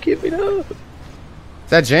 Why are you giving up? Is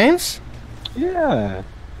that James? Yeah.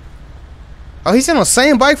 Oh, he's in the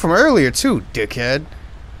same bike from earlier too, dickhead.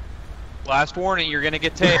 Last warning, you're gonna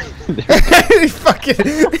get tased.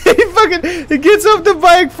 he gets off the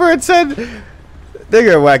bike for a 10. They're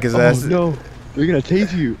gonna whack his ass. No, they're gonna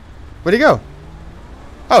tase you. Where'd he go?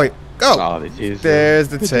 Oh, wait, go. Oh, they tased There's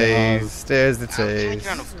the Good tase. job. There's the I was trying to tase.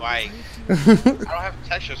 get on a bike. I don't have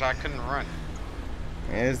textures, so I couldn't run.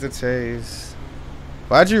 There's the tase.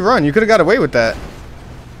 Why'd you run? You could have got away with that.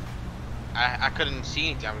 I couldn't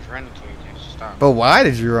see anything. I was running to anything. So stop. But why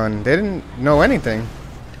did you run? They didn't know anything.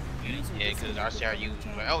 Yeah, because RCRU was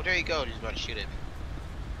like, oh, there you go. He's about to shoot at me.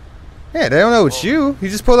 Yeah, they don't know it's you. You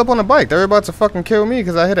just pulled up on the bike. They're about to fucking kill me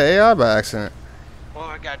because I hit an AI by accident. Well,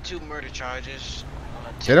 I got 2 murder charges.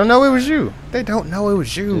 They don't know it was you. They don't know it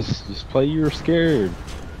was you. Just play you were scared.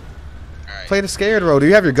 Right. Play the scared role. Do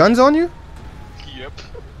you have your guns on you? Yep.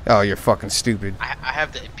 Oh, you're fucking stupid. I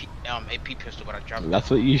have the AP pistol, but I dropped it.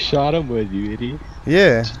 That's what you shot him with, you idiot.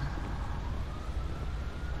 Yeah.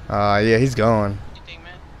 Yeah, he's gone. You think,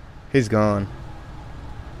 man? He's gone.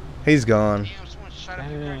 He's gone. Damn, someone shot at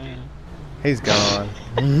me right there. He's gone.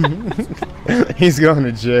 He's going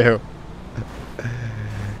to jail.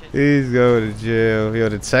 He's going to jail. Yo,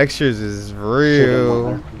 the textures is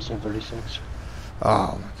real.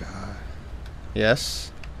 Oh my god.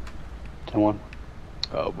 Yes? 10-1.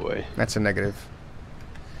 Oh boy. That's a negative.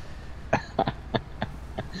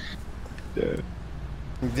 Yeah.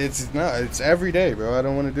 It's not. It's every day, bro. I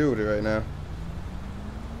don't want to do with it right now.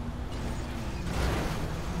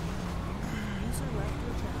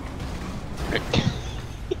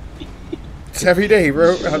 It's every day,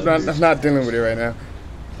 bro. I'm not dealing with it right now.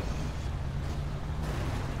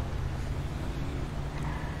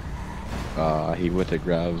 He went to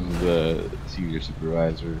grab the senior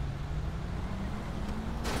supervisor.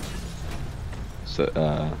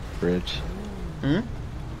 So, Bridge. Hmm?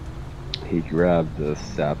 He grabbed the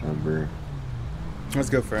staff member. Let's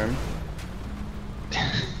go for him.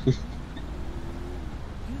 User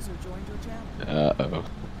joined your channel. Uh-oh.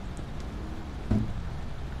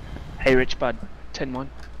 Hey, Rich Bud. 10-1.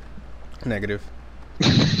 Negative.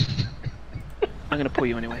 I'm gonna pull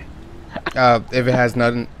you anyway. If it has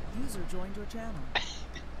nothing... User joined your channel.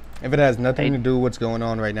 If it has nothing to do with what's going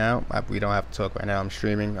on right now, we don't have to talk right now. I'm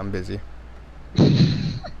streaming. I'm busy.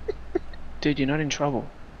 Dude, you're not in trouble.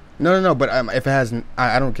 No. But if it has,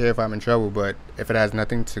 I don't care if I'm in trouble. But if it has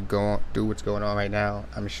nothing to do what's going on right now,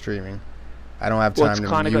 I'm streaming. I don't have time What's to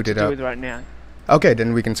kind of mute got it to do up. with right now? Okay,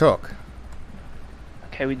 then we can talk.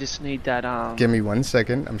 Okay, we just need that. Give me 1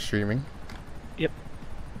 second. I'm streaming. Yep.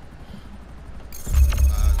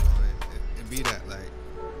 It be that, like,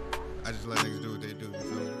 I just let niggas do what they do, you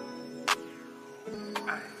feel me?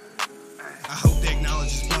 I hope they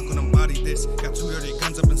acknowledge this block on them body this. Got 2 dirty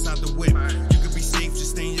guns up inside the whip. You could be safe,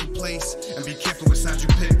 just stay in your place. And be careful inside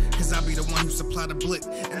your pit. Cause I'll be the one who supply the blick.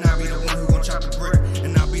 And I'll be the one who gon' chop the brick.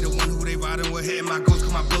 And I'll be the one who they riding with, hitting my goals,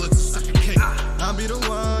 cause my bullets are suck and kick. I'll be the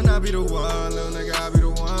one, little nigga, I'll be the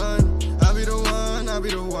one. I'll be the one, little nigga, I'll be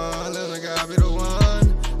the one. Little nigga, I'll be the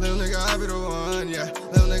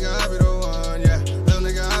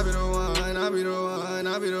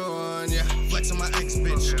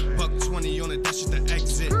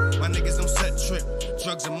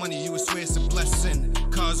drugs and money, you would swear it's a blessing.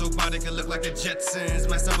 Cars robotic, it look like the Jetsons.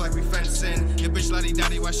 Messed up like we fencing. Your bitch lottie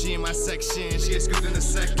dotty while she in my section. She get scooped in a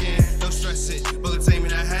second. Don't stress it. Bullets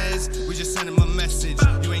aiming at heads. We just send him a message.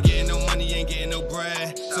 You ain't getting no money, ain't getting no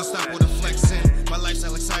bread. So stop with the flexing. My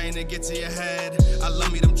lifestyle exciting to get to your head. I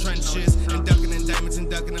love me them trenches. And ducking indictments and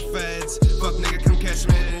ducking the feds. Fuck nigga, come catch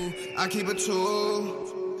me. I keep a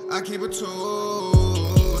tool. I keep a tool.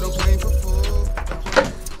 Don't play for fool.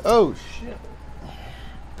 Oh shit.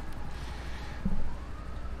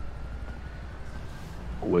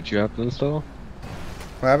 What'd you have to install?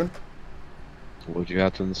 What happened? What'd you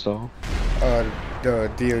have to install?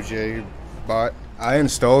 The DOJ bot. I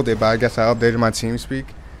installed it, but I guess I updated my TeamSpeak,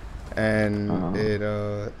 and it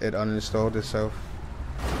uninstalled itself.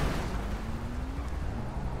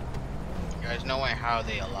 There's no way how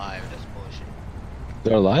they alive. That's bullshit.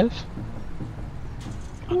 They're alive?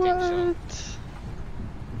 I think so.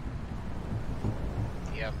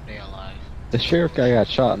 Yep, they alive. The sheriff guy got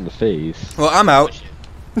shot in the face. Well, I'm out.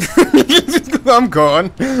 I'm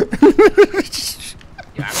gone. Yeah, I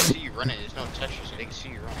can see you running. There's no texture, so they can see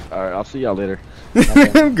you running. Alright, I'll see y'all later.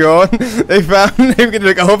 I'm gone. They found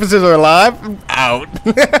the officers are alive. I'm out.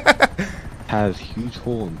 Has huge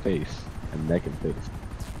hole in face and neck and face.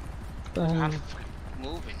 I'm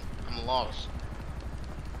moving. I'm lost.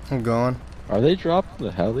 I'm gone. Are they dropping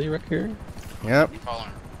the heli right here? Yep.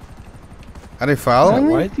 Following. Are they following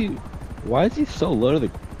me? Why is he so low to the?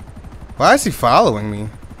 Why is he following me?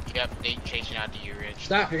 Yep, they chasing out the ridge.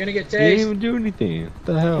 Stop! You're gonna get He didn't tased. even do anything. What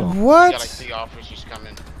the hell? What? You got like 3 officers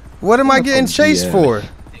coming. What am I getting chased for?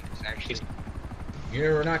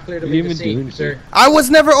 You're not clear to You leave the didn't even do scene, anything. sir. I was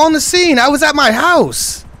never on the scene. I was at my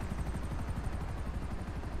house.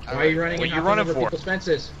 Why are you running? What and you hopping running over for? people's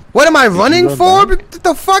fences? What am I running run for? back? What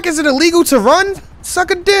the fuck? Is it illegal to run?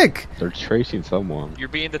 Suck a dick. They're tracing someone. You're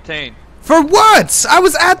being detained. For what? I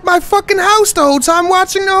was at my fucking house the whole time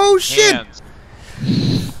watching the whole shit. Hands.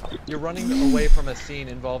 You're running away from a scene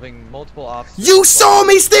involving multiple officers. You saw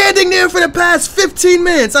me standing there for the past 15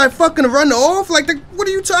 minutes. I fucking run off? Like, what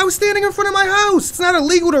are you I was standing in front of my house. It's not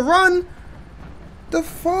illegal to run. The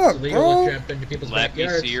fuck, It's illegal to bro? jump into people's Let me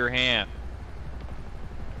backyards. see your hand.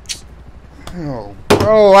 Oh,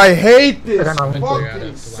 bro, I hate this I don't know.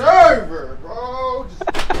 fucking server, bro.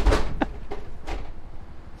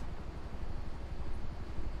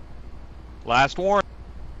 Last warning.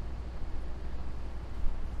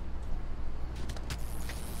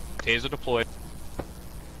 Taser deployed.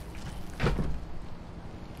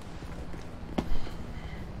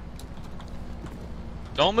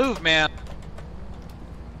 Don't move, man.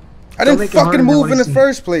 I didn't fucking move in the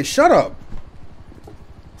first place. Shut up.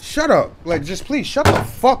 Shut up. Like, just please shut the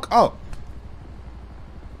fuck up.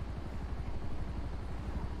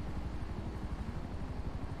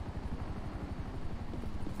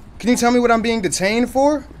 Can you tell me what I'm being detained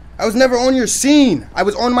for? I was never on your scene. I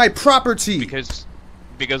was on my property.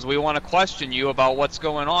 Because we want to question you about what's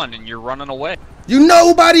going on and you're running away. You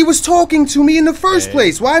nobody was talking to me in the first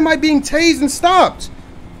place. Why am I being tased and stopped?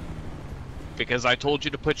 Because I told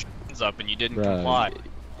you to put your hands up and you didn't comply.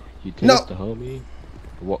 You tased the homie?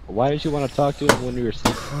 Why did you want to talk to him when you were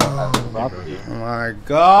sitting on the property? Oh my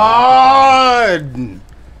god!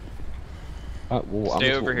 Well,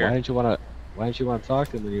 Stay over here. Why didn't you want to talk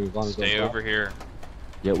to him when he was on his own Stay over property? here.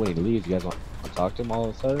 Yeah, when he leaves, you guys want to talk to him all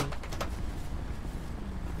of a sudden?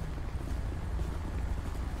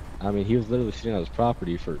 I mean, he was literally sitting on his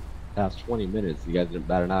property for the past 20 minutes. You guys didn't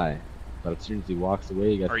bat an eye. But as soon as he walks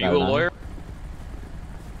away, you guys Are bat you a an eye. lawyer?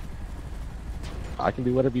 I can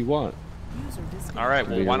be whatever you want. Alright,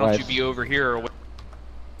 well, why don't you be over here?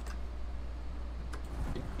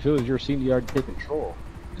 If it was your scene, you already take control.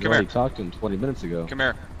 You Come already here. talked to him 20 minutes ago. Come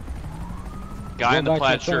here. Guy in the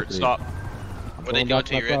plaid shirt, stop. What they doing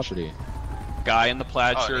to you, Rich? Guy in the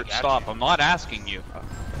plaid Oh, they shirt, got stop. you. I'm not asking you.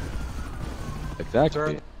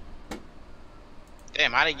 Exactly.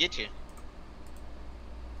 Damn, how they get you?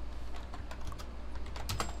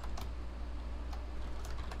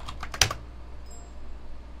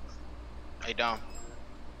 Hey, Dom.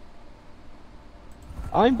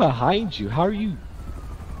 I'm behind you. How are you?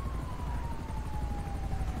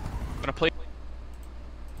 I'm gonna play.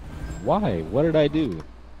 Why? What did I do?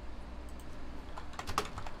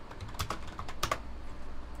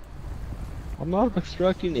 I'm not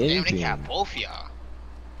obstructing Damn, they anything. got both y'all.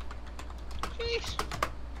 Jeez.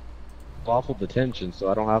 Lawful detention, so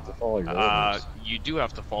I don't have to follow your orders. You do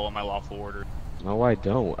have to follow my lawful order. No, I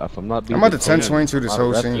don't. If I'm not being I'm about to detained, 1022 this I'm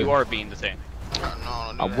whole arrested. scene. You are being detained.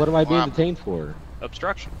 What am I being detained for?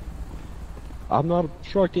 Obstruction. I'm not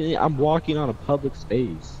obstructing any. I'm walking on a public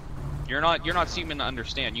space. You're not seeming to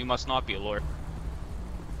understand. You must not be a lawyer.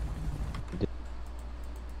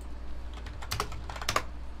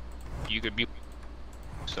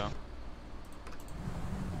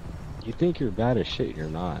 You think you're bad as shit, you're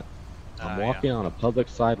not. I'm walking on a public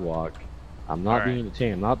sidewalk. I'm not being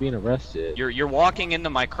detained. I'm not being arrested. You're walking into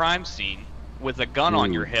my crime scene with a gun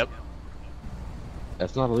on your hip.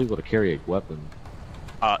 That's not illegal to carry a weapon.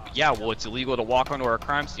 Yeah, well, it's illegal to walk onto our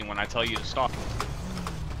crime scene when I tell you to stop.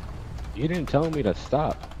 You didn't tell me to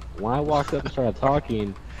stop. When I walked up and started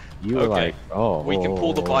talking, you were like, "Oh." We can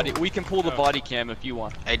pull the body. We can pull the body cam if you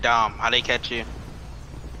want. Hey Dom, how they catch you?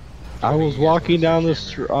 I was walking down the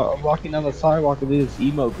sidewalk and this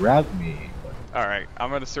emo grabbed me. All right, I'm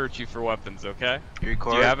gonna search you for weapons. Okay. You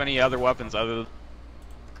record? Do you have any other weapons other than?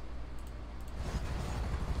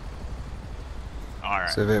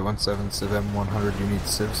 Alright. Civ 817, Civ M100, you need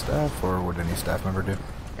Civ staff, or would any staff member do?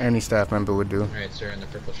 Any staff member would do. Alright, sir, in the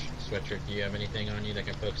purple sweatshirt, do you have anything on you that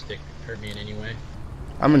can poke, stick, hurt me in any way?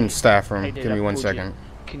 I'm in the staff room. Hey, dude, Give me I 1 pulled you. second.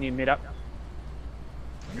 Can you meet up?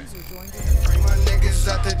 Bring my niggas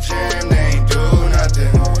out the jam, they ain't do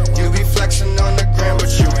nothing. You be flexing on the gram, but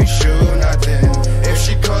you ain't shoot nothing. If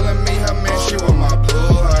she calling me her man, she want my blue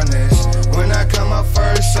harness. When I come out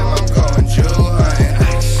first, I'm going jewel hunting.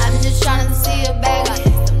 I'm just trying to see a bag, I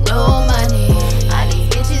need some no money. All these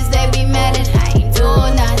bitches, they be mad and I ain't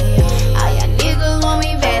doing nothing. All y'all niggas want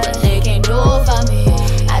me bad, but they can't do it for me.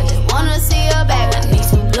 I just wanna see a bag, I need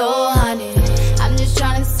some blow, honey. I'm just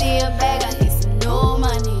trying to see a bag, I need some no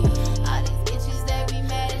money. All these bitches, they be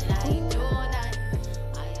mad and I ain't doing nothing.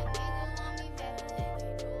 All y'all niggas want me bad, but they can't do it for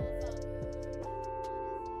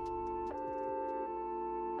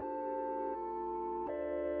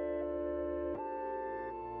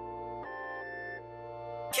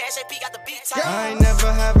me. I ain't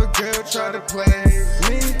never have a girl try to play me.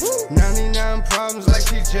 99 problems like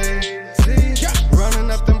TJ.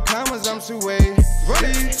 Running up them commas, I'm too way.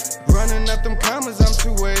 Running up them commas, I'm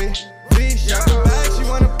too way. Shot the bag, she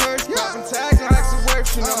want a purse. Popping tags and hacks of work.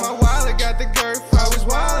 She know my wallet got the girth. I was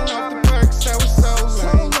wildin' off the perks, that was so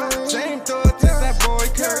lame. Same thought as that boy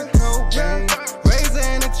Kurt Cobain. Razor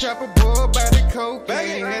in a chopper, boy by the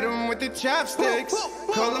cocaine. Hit him with the chopsticks.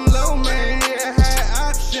 Call him low man, yeah, I had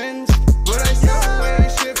options. But I still wear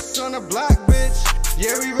shifts on the block, bitch.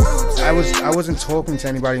 Yeah, we rotate. I wasn't talking to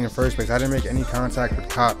anybody in the first place. I didn't make any contact with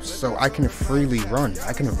cops, so I can freely run.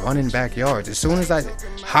 I can run in backyards. As soon as I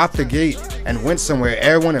hopped the gate and went somewhere,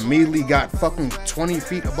 everyone immediately got fucking 20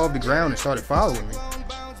 feet above the ground and started following me.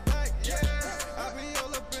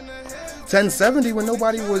 1070 when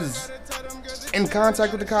nobody was in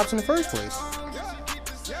contact with the cops in the first place.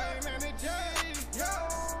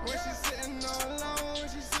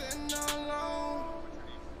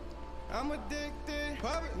 I'm addicted.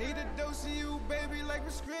 Need a dose of you, baby, like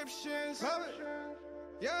prescriptions.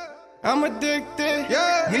 Yeah. I'm addicted.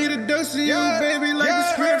 Yeah. Need a dose of you, baby,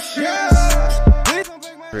 like prescriptions.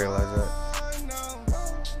 Realize that.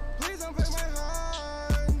 Please don't break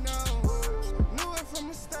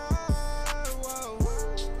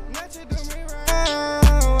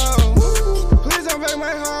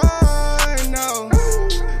my heart, no.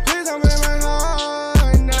 Please don't break my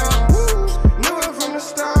heart, no. Knew it from the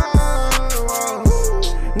start,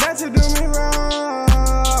 not to do me wrong.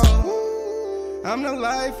 I'm the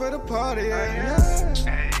life of the party, yeah.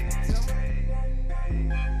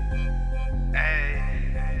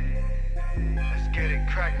 Let's get it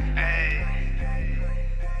crackin',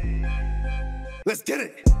 let's get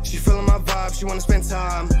it. She feeling my vibe, she wanna spend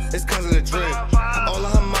time. It's cause of the drip. All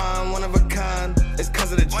of her mind, one of a kind. It's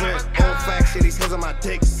cause of the drip. Old fact shit, these hoes on my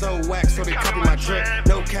dick. So whack, so they copy my drip.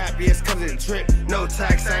 No cap, yeah, it's cause of the drip. No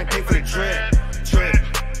tax, I ain't pay for the drip. Drip,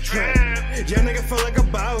 drip. Yeah, nigga feel like a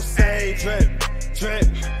boss, say drip, drip.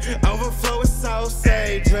 Overflow with sauce,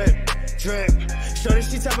 say drip, drip. Shorty,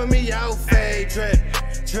 she topping me out, fade, drip.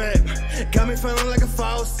 Drip, got me feeling like a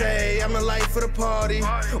false say. I'm the life of the party.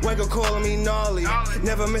 Wanko calling me gnarly.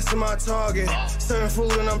 Never missing my target. Serving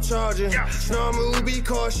food and I'm charging. Snore move, be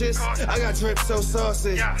cautious. I got drip so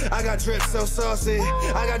saucy. I got drip so saucy.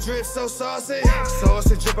 I got drip so saucy.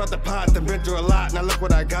 Sausage drip out the pot. Done been through a lot. Now look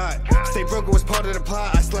what I got. Stay broke was part of the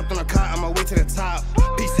plot. I slept on a cot on my way to the top.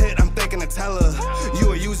 Piece hit, I'm thinking to tell her.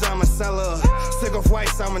 You a user, I'm a seller. Sick off white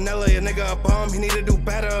salmonella. Your nigga a bum, he need to do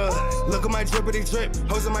better. Look at my drippity drip.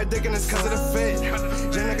 Hosing my dick and it's cause of the fit. Your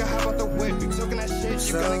nigga hop out the whip. You talking that shit,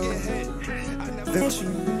 you gonna get hit. I never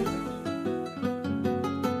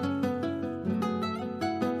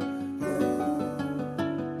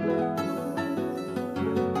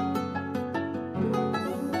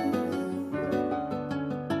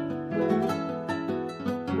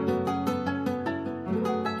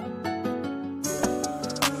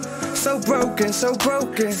so broken, so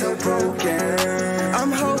broken, so broken.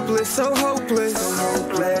 I'm hopeless, so hopeless.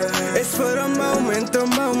 It's for the moment.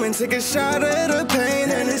 Take a shot of the pain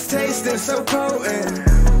and it's tasting so potent.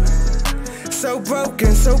 So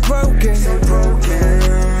broken, so broken.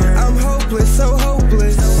 I'm hopeless, so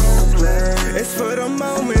hopeless. It's for the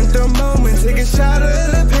moment. Take a shot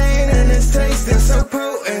of the pain and it's tasting so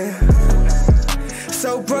potent.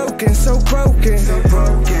 So broken, so broken.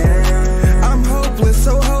 I'm hopeless,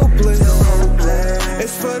 so hopeless.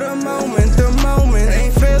 It's for the moment.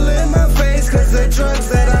 Ain't feeling my face cause the drugs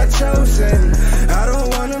that I chosen. I don't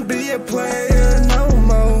wanna be a player no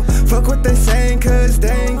more. Fuck what they saying cause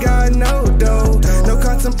they ain't got no dough. No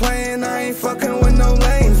contemplating, I ain't fucking with no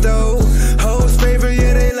lanes though. Hoes favorite,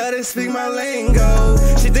 yeah, they let it speak my lingo.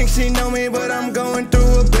 She thinks she know me, but I'm going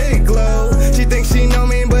through a big glow. She thinks she know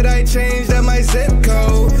me, but I changed up my zip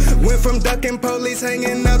code. Went from ducking police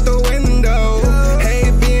hanging out the window.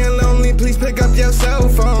 Hey, being lonely, please pick up your cell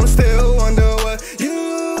phone. Still wonder what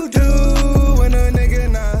you do when a nigga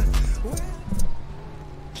not.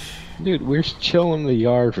 Dude, we're chilling in the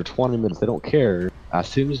yard for 20 minutes. They don't care. As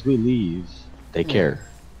soon as we leave, they care.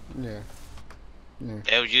 Yeah.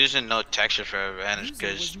 They was using no texture for advantage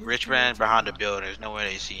because Rich ran behind the building. There's no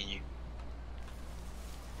way they seen you.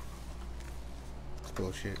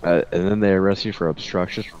 Bullshit. And then they arrest you for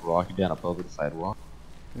obstructions for walking down a public sidewalk.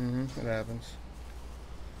 It happens.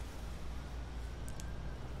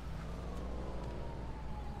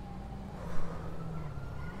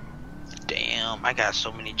 Damn, I got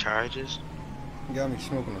so many charges. You got me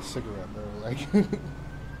smoking a cigarette, bro. Like.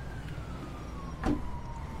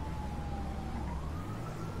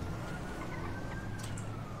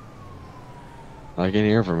 I can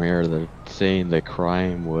hear from here they're saying the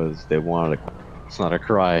crime was they wanted a. It's not a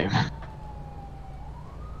crime.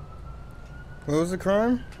 What was the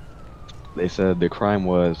crime? They said the crime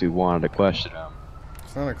was we wanted to question him.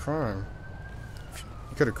 It's not a crime.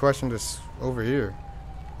 You could have questioned us over here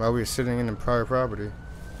while we were sitting in the private property.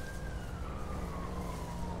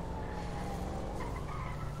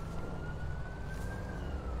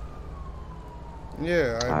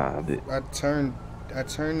 Yeah, I turned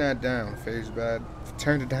that down. Phase bad.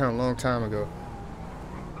 Turned it down a long time ago.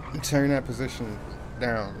 Turned that position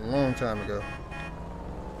down a long time ago.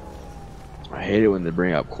 I hate it when they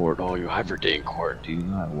bring up court. Oh, you have your day in court, dude.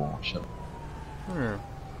 No, I won't. Shut up. Yeah.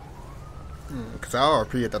 Because I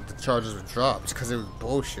already thought the charges were dropped because it was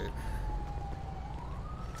bullshit.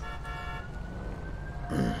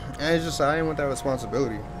 And it's just I didn't want that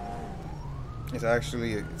responsibility. It's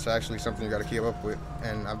actually something you got to keep up with,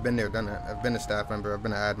 and I've been there, done that. I've been a staff member, I've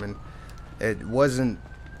been an admin. It wasn't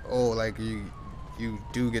like you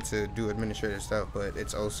do get to do administrative stuff, but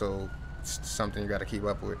it's also something you got to keep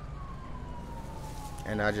up with.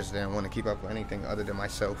 And I just didn't want to keep up with anything other than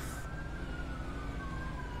myself.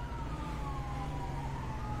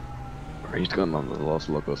 He's going on the Los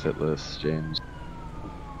Locos hit list, James.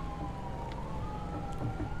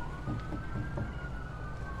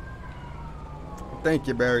 Thank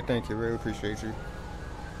you, Barry. Thank you. Really appreciate you.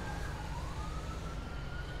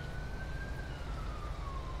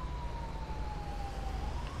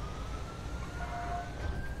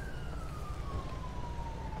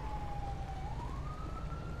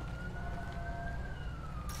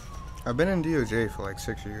 I've been in DOJ for like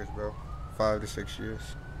 6 years, bro. 5 to 6 years.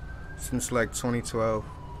 Since like 2012,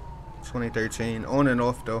 2013. On and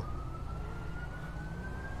off, though.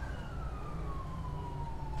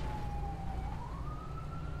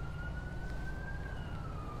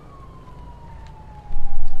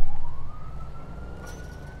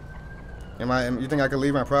 You think I could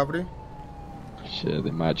leave my property? Shit,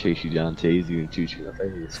 they might chase you down, tase you, and shoot you in the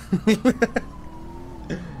face.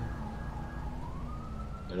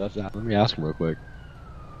 Let me ask him real quick.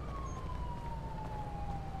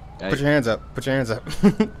 Put your hands up. Put your hands up.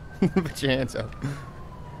 Put your hands up.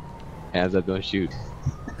 Hands up, don't shoot.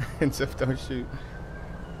 Hands up, don't shoot.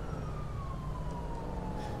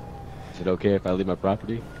 Is it okay if I leave my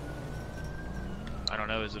property? I don't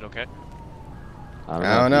know. Is it okay? I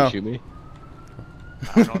don't know. Can you shoot me?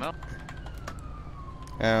 I don't know.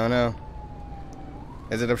 I don't know.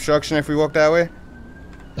 Is it obstruction if we walk that way?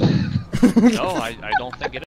 No, I don't think it is.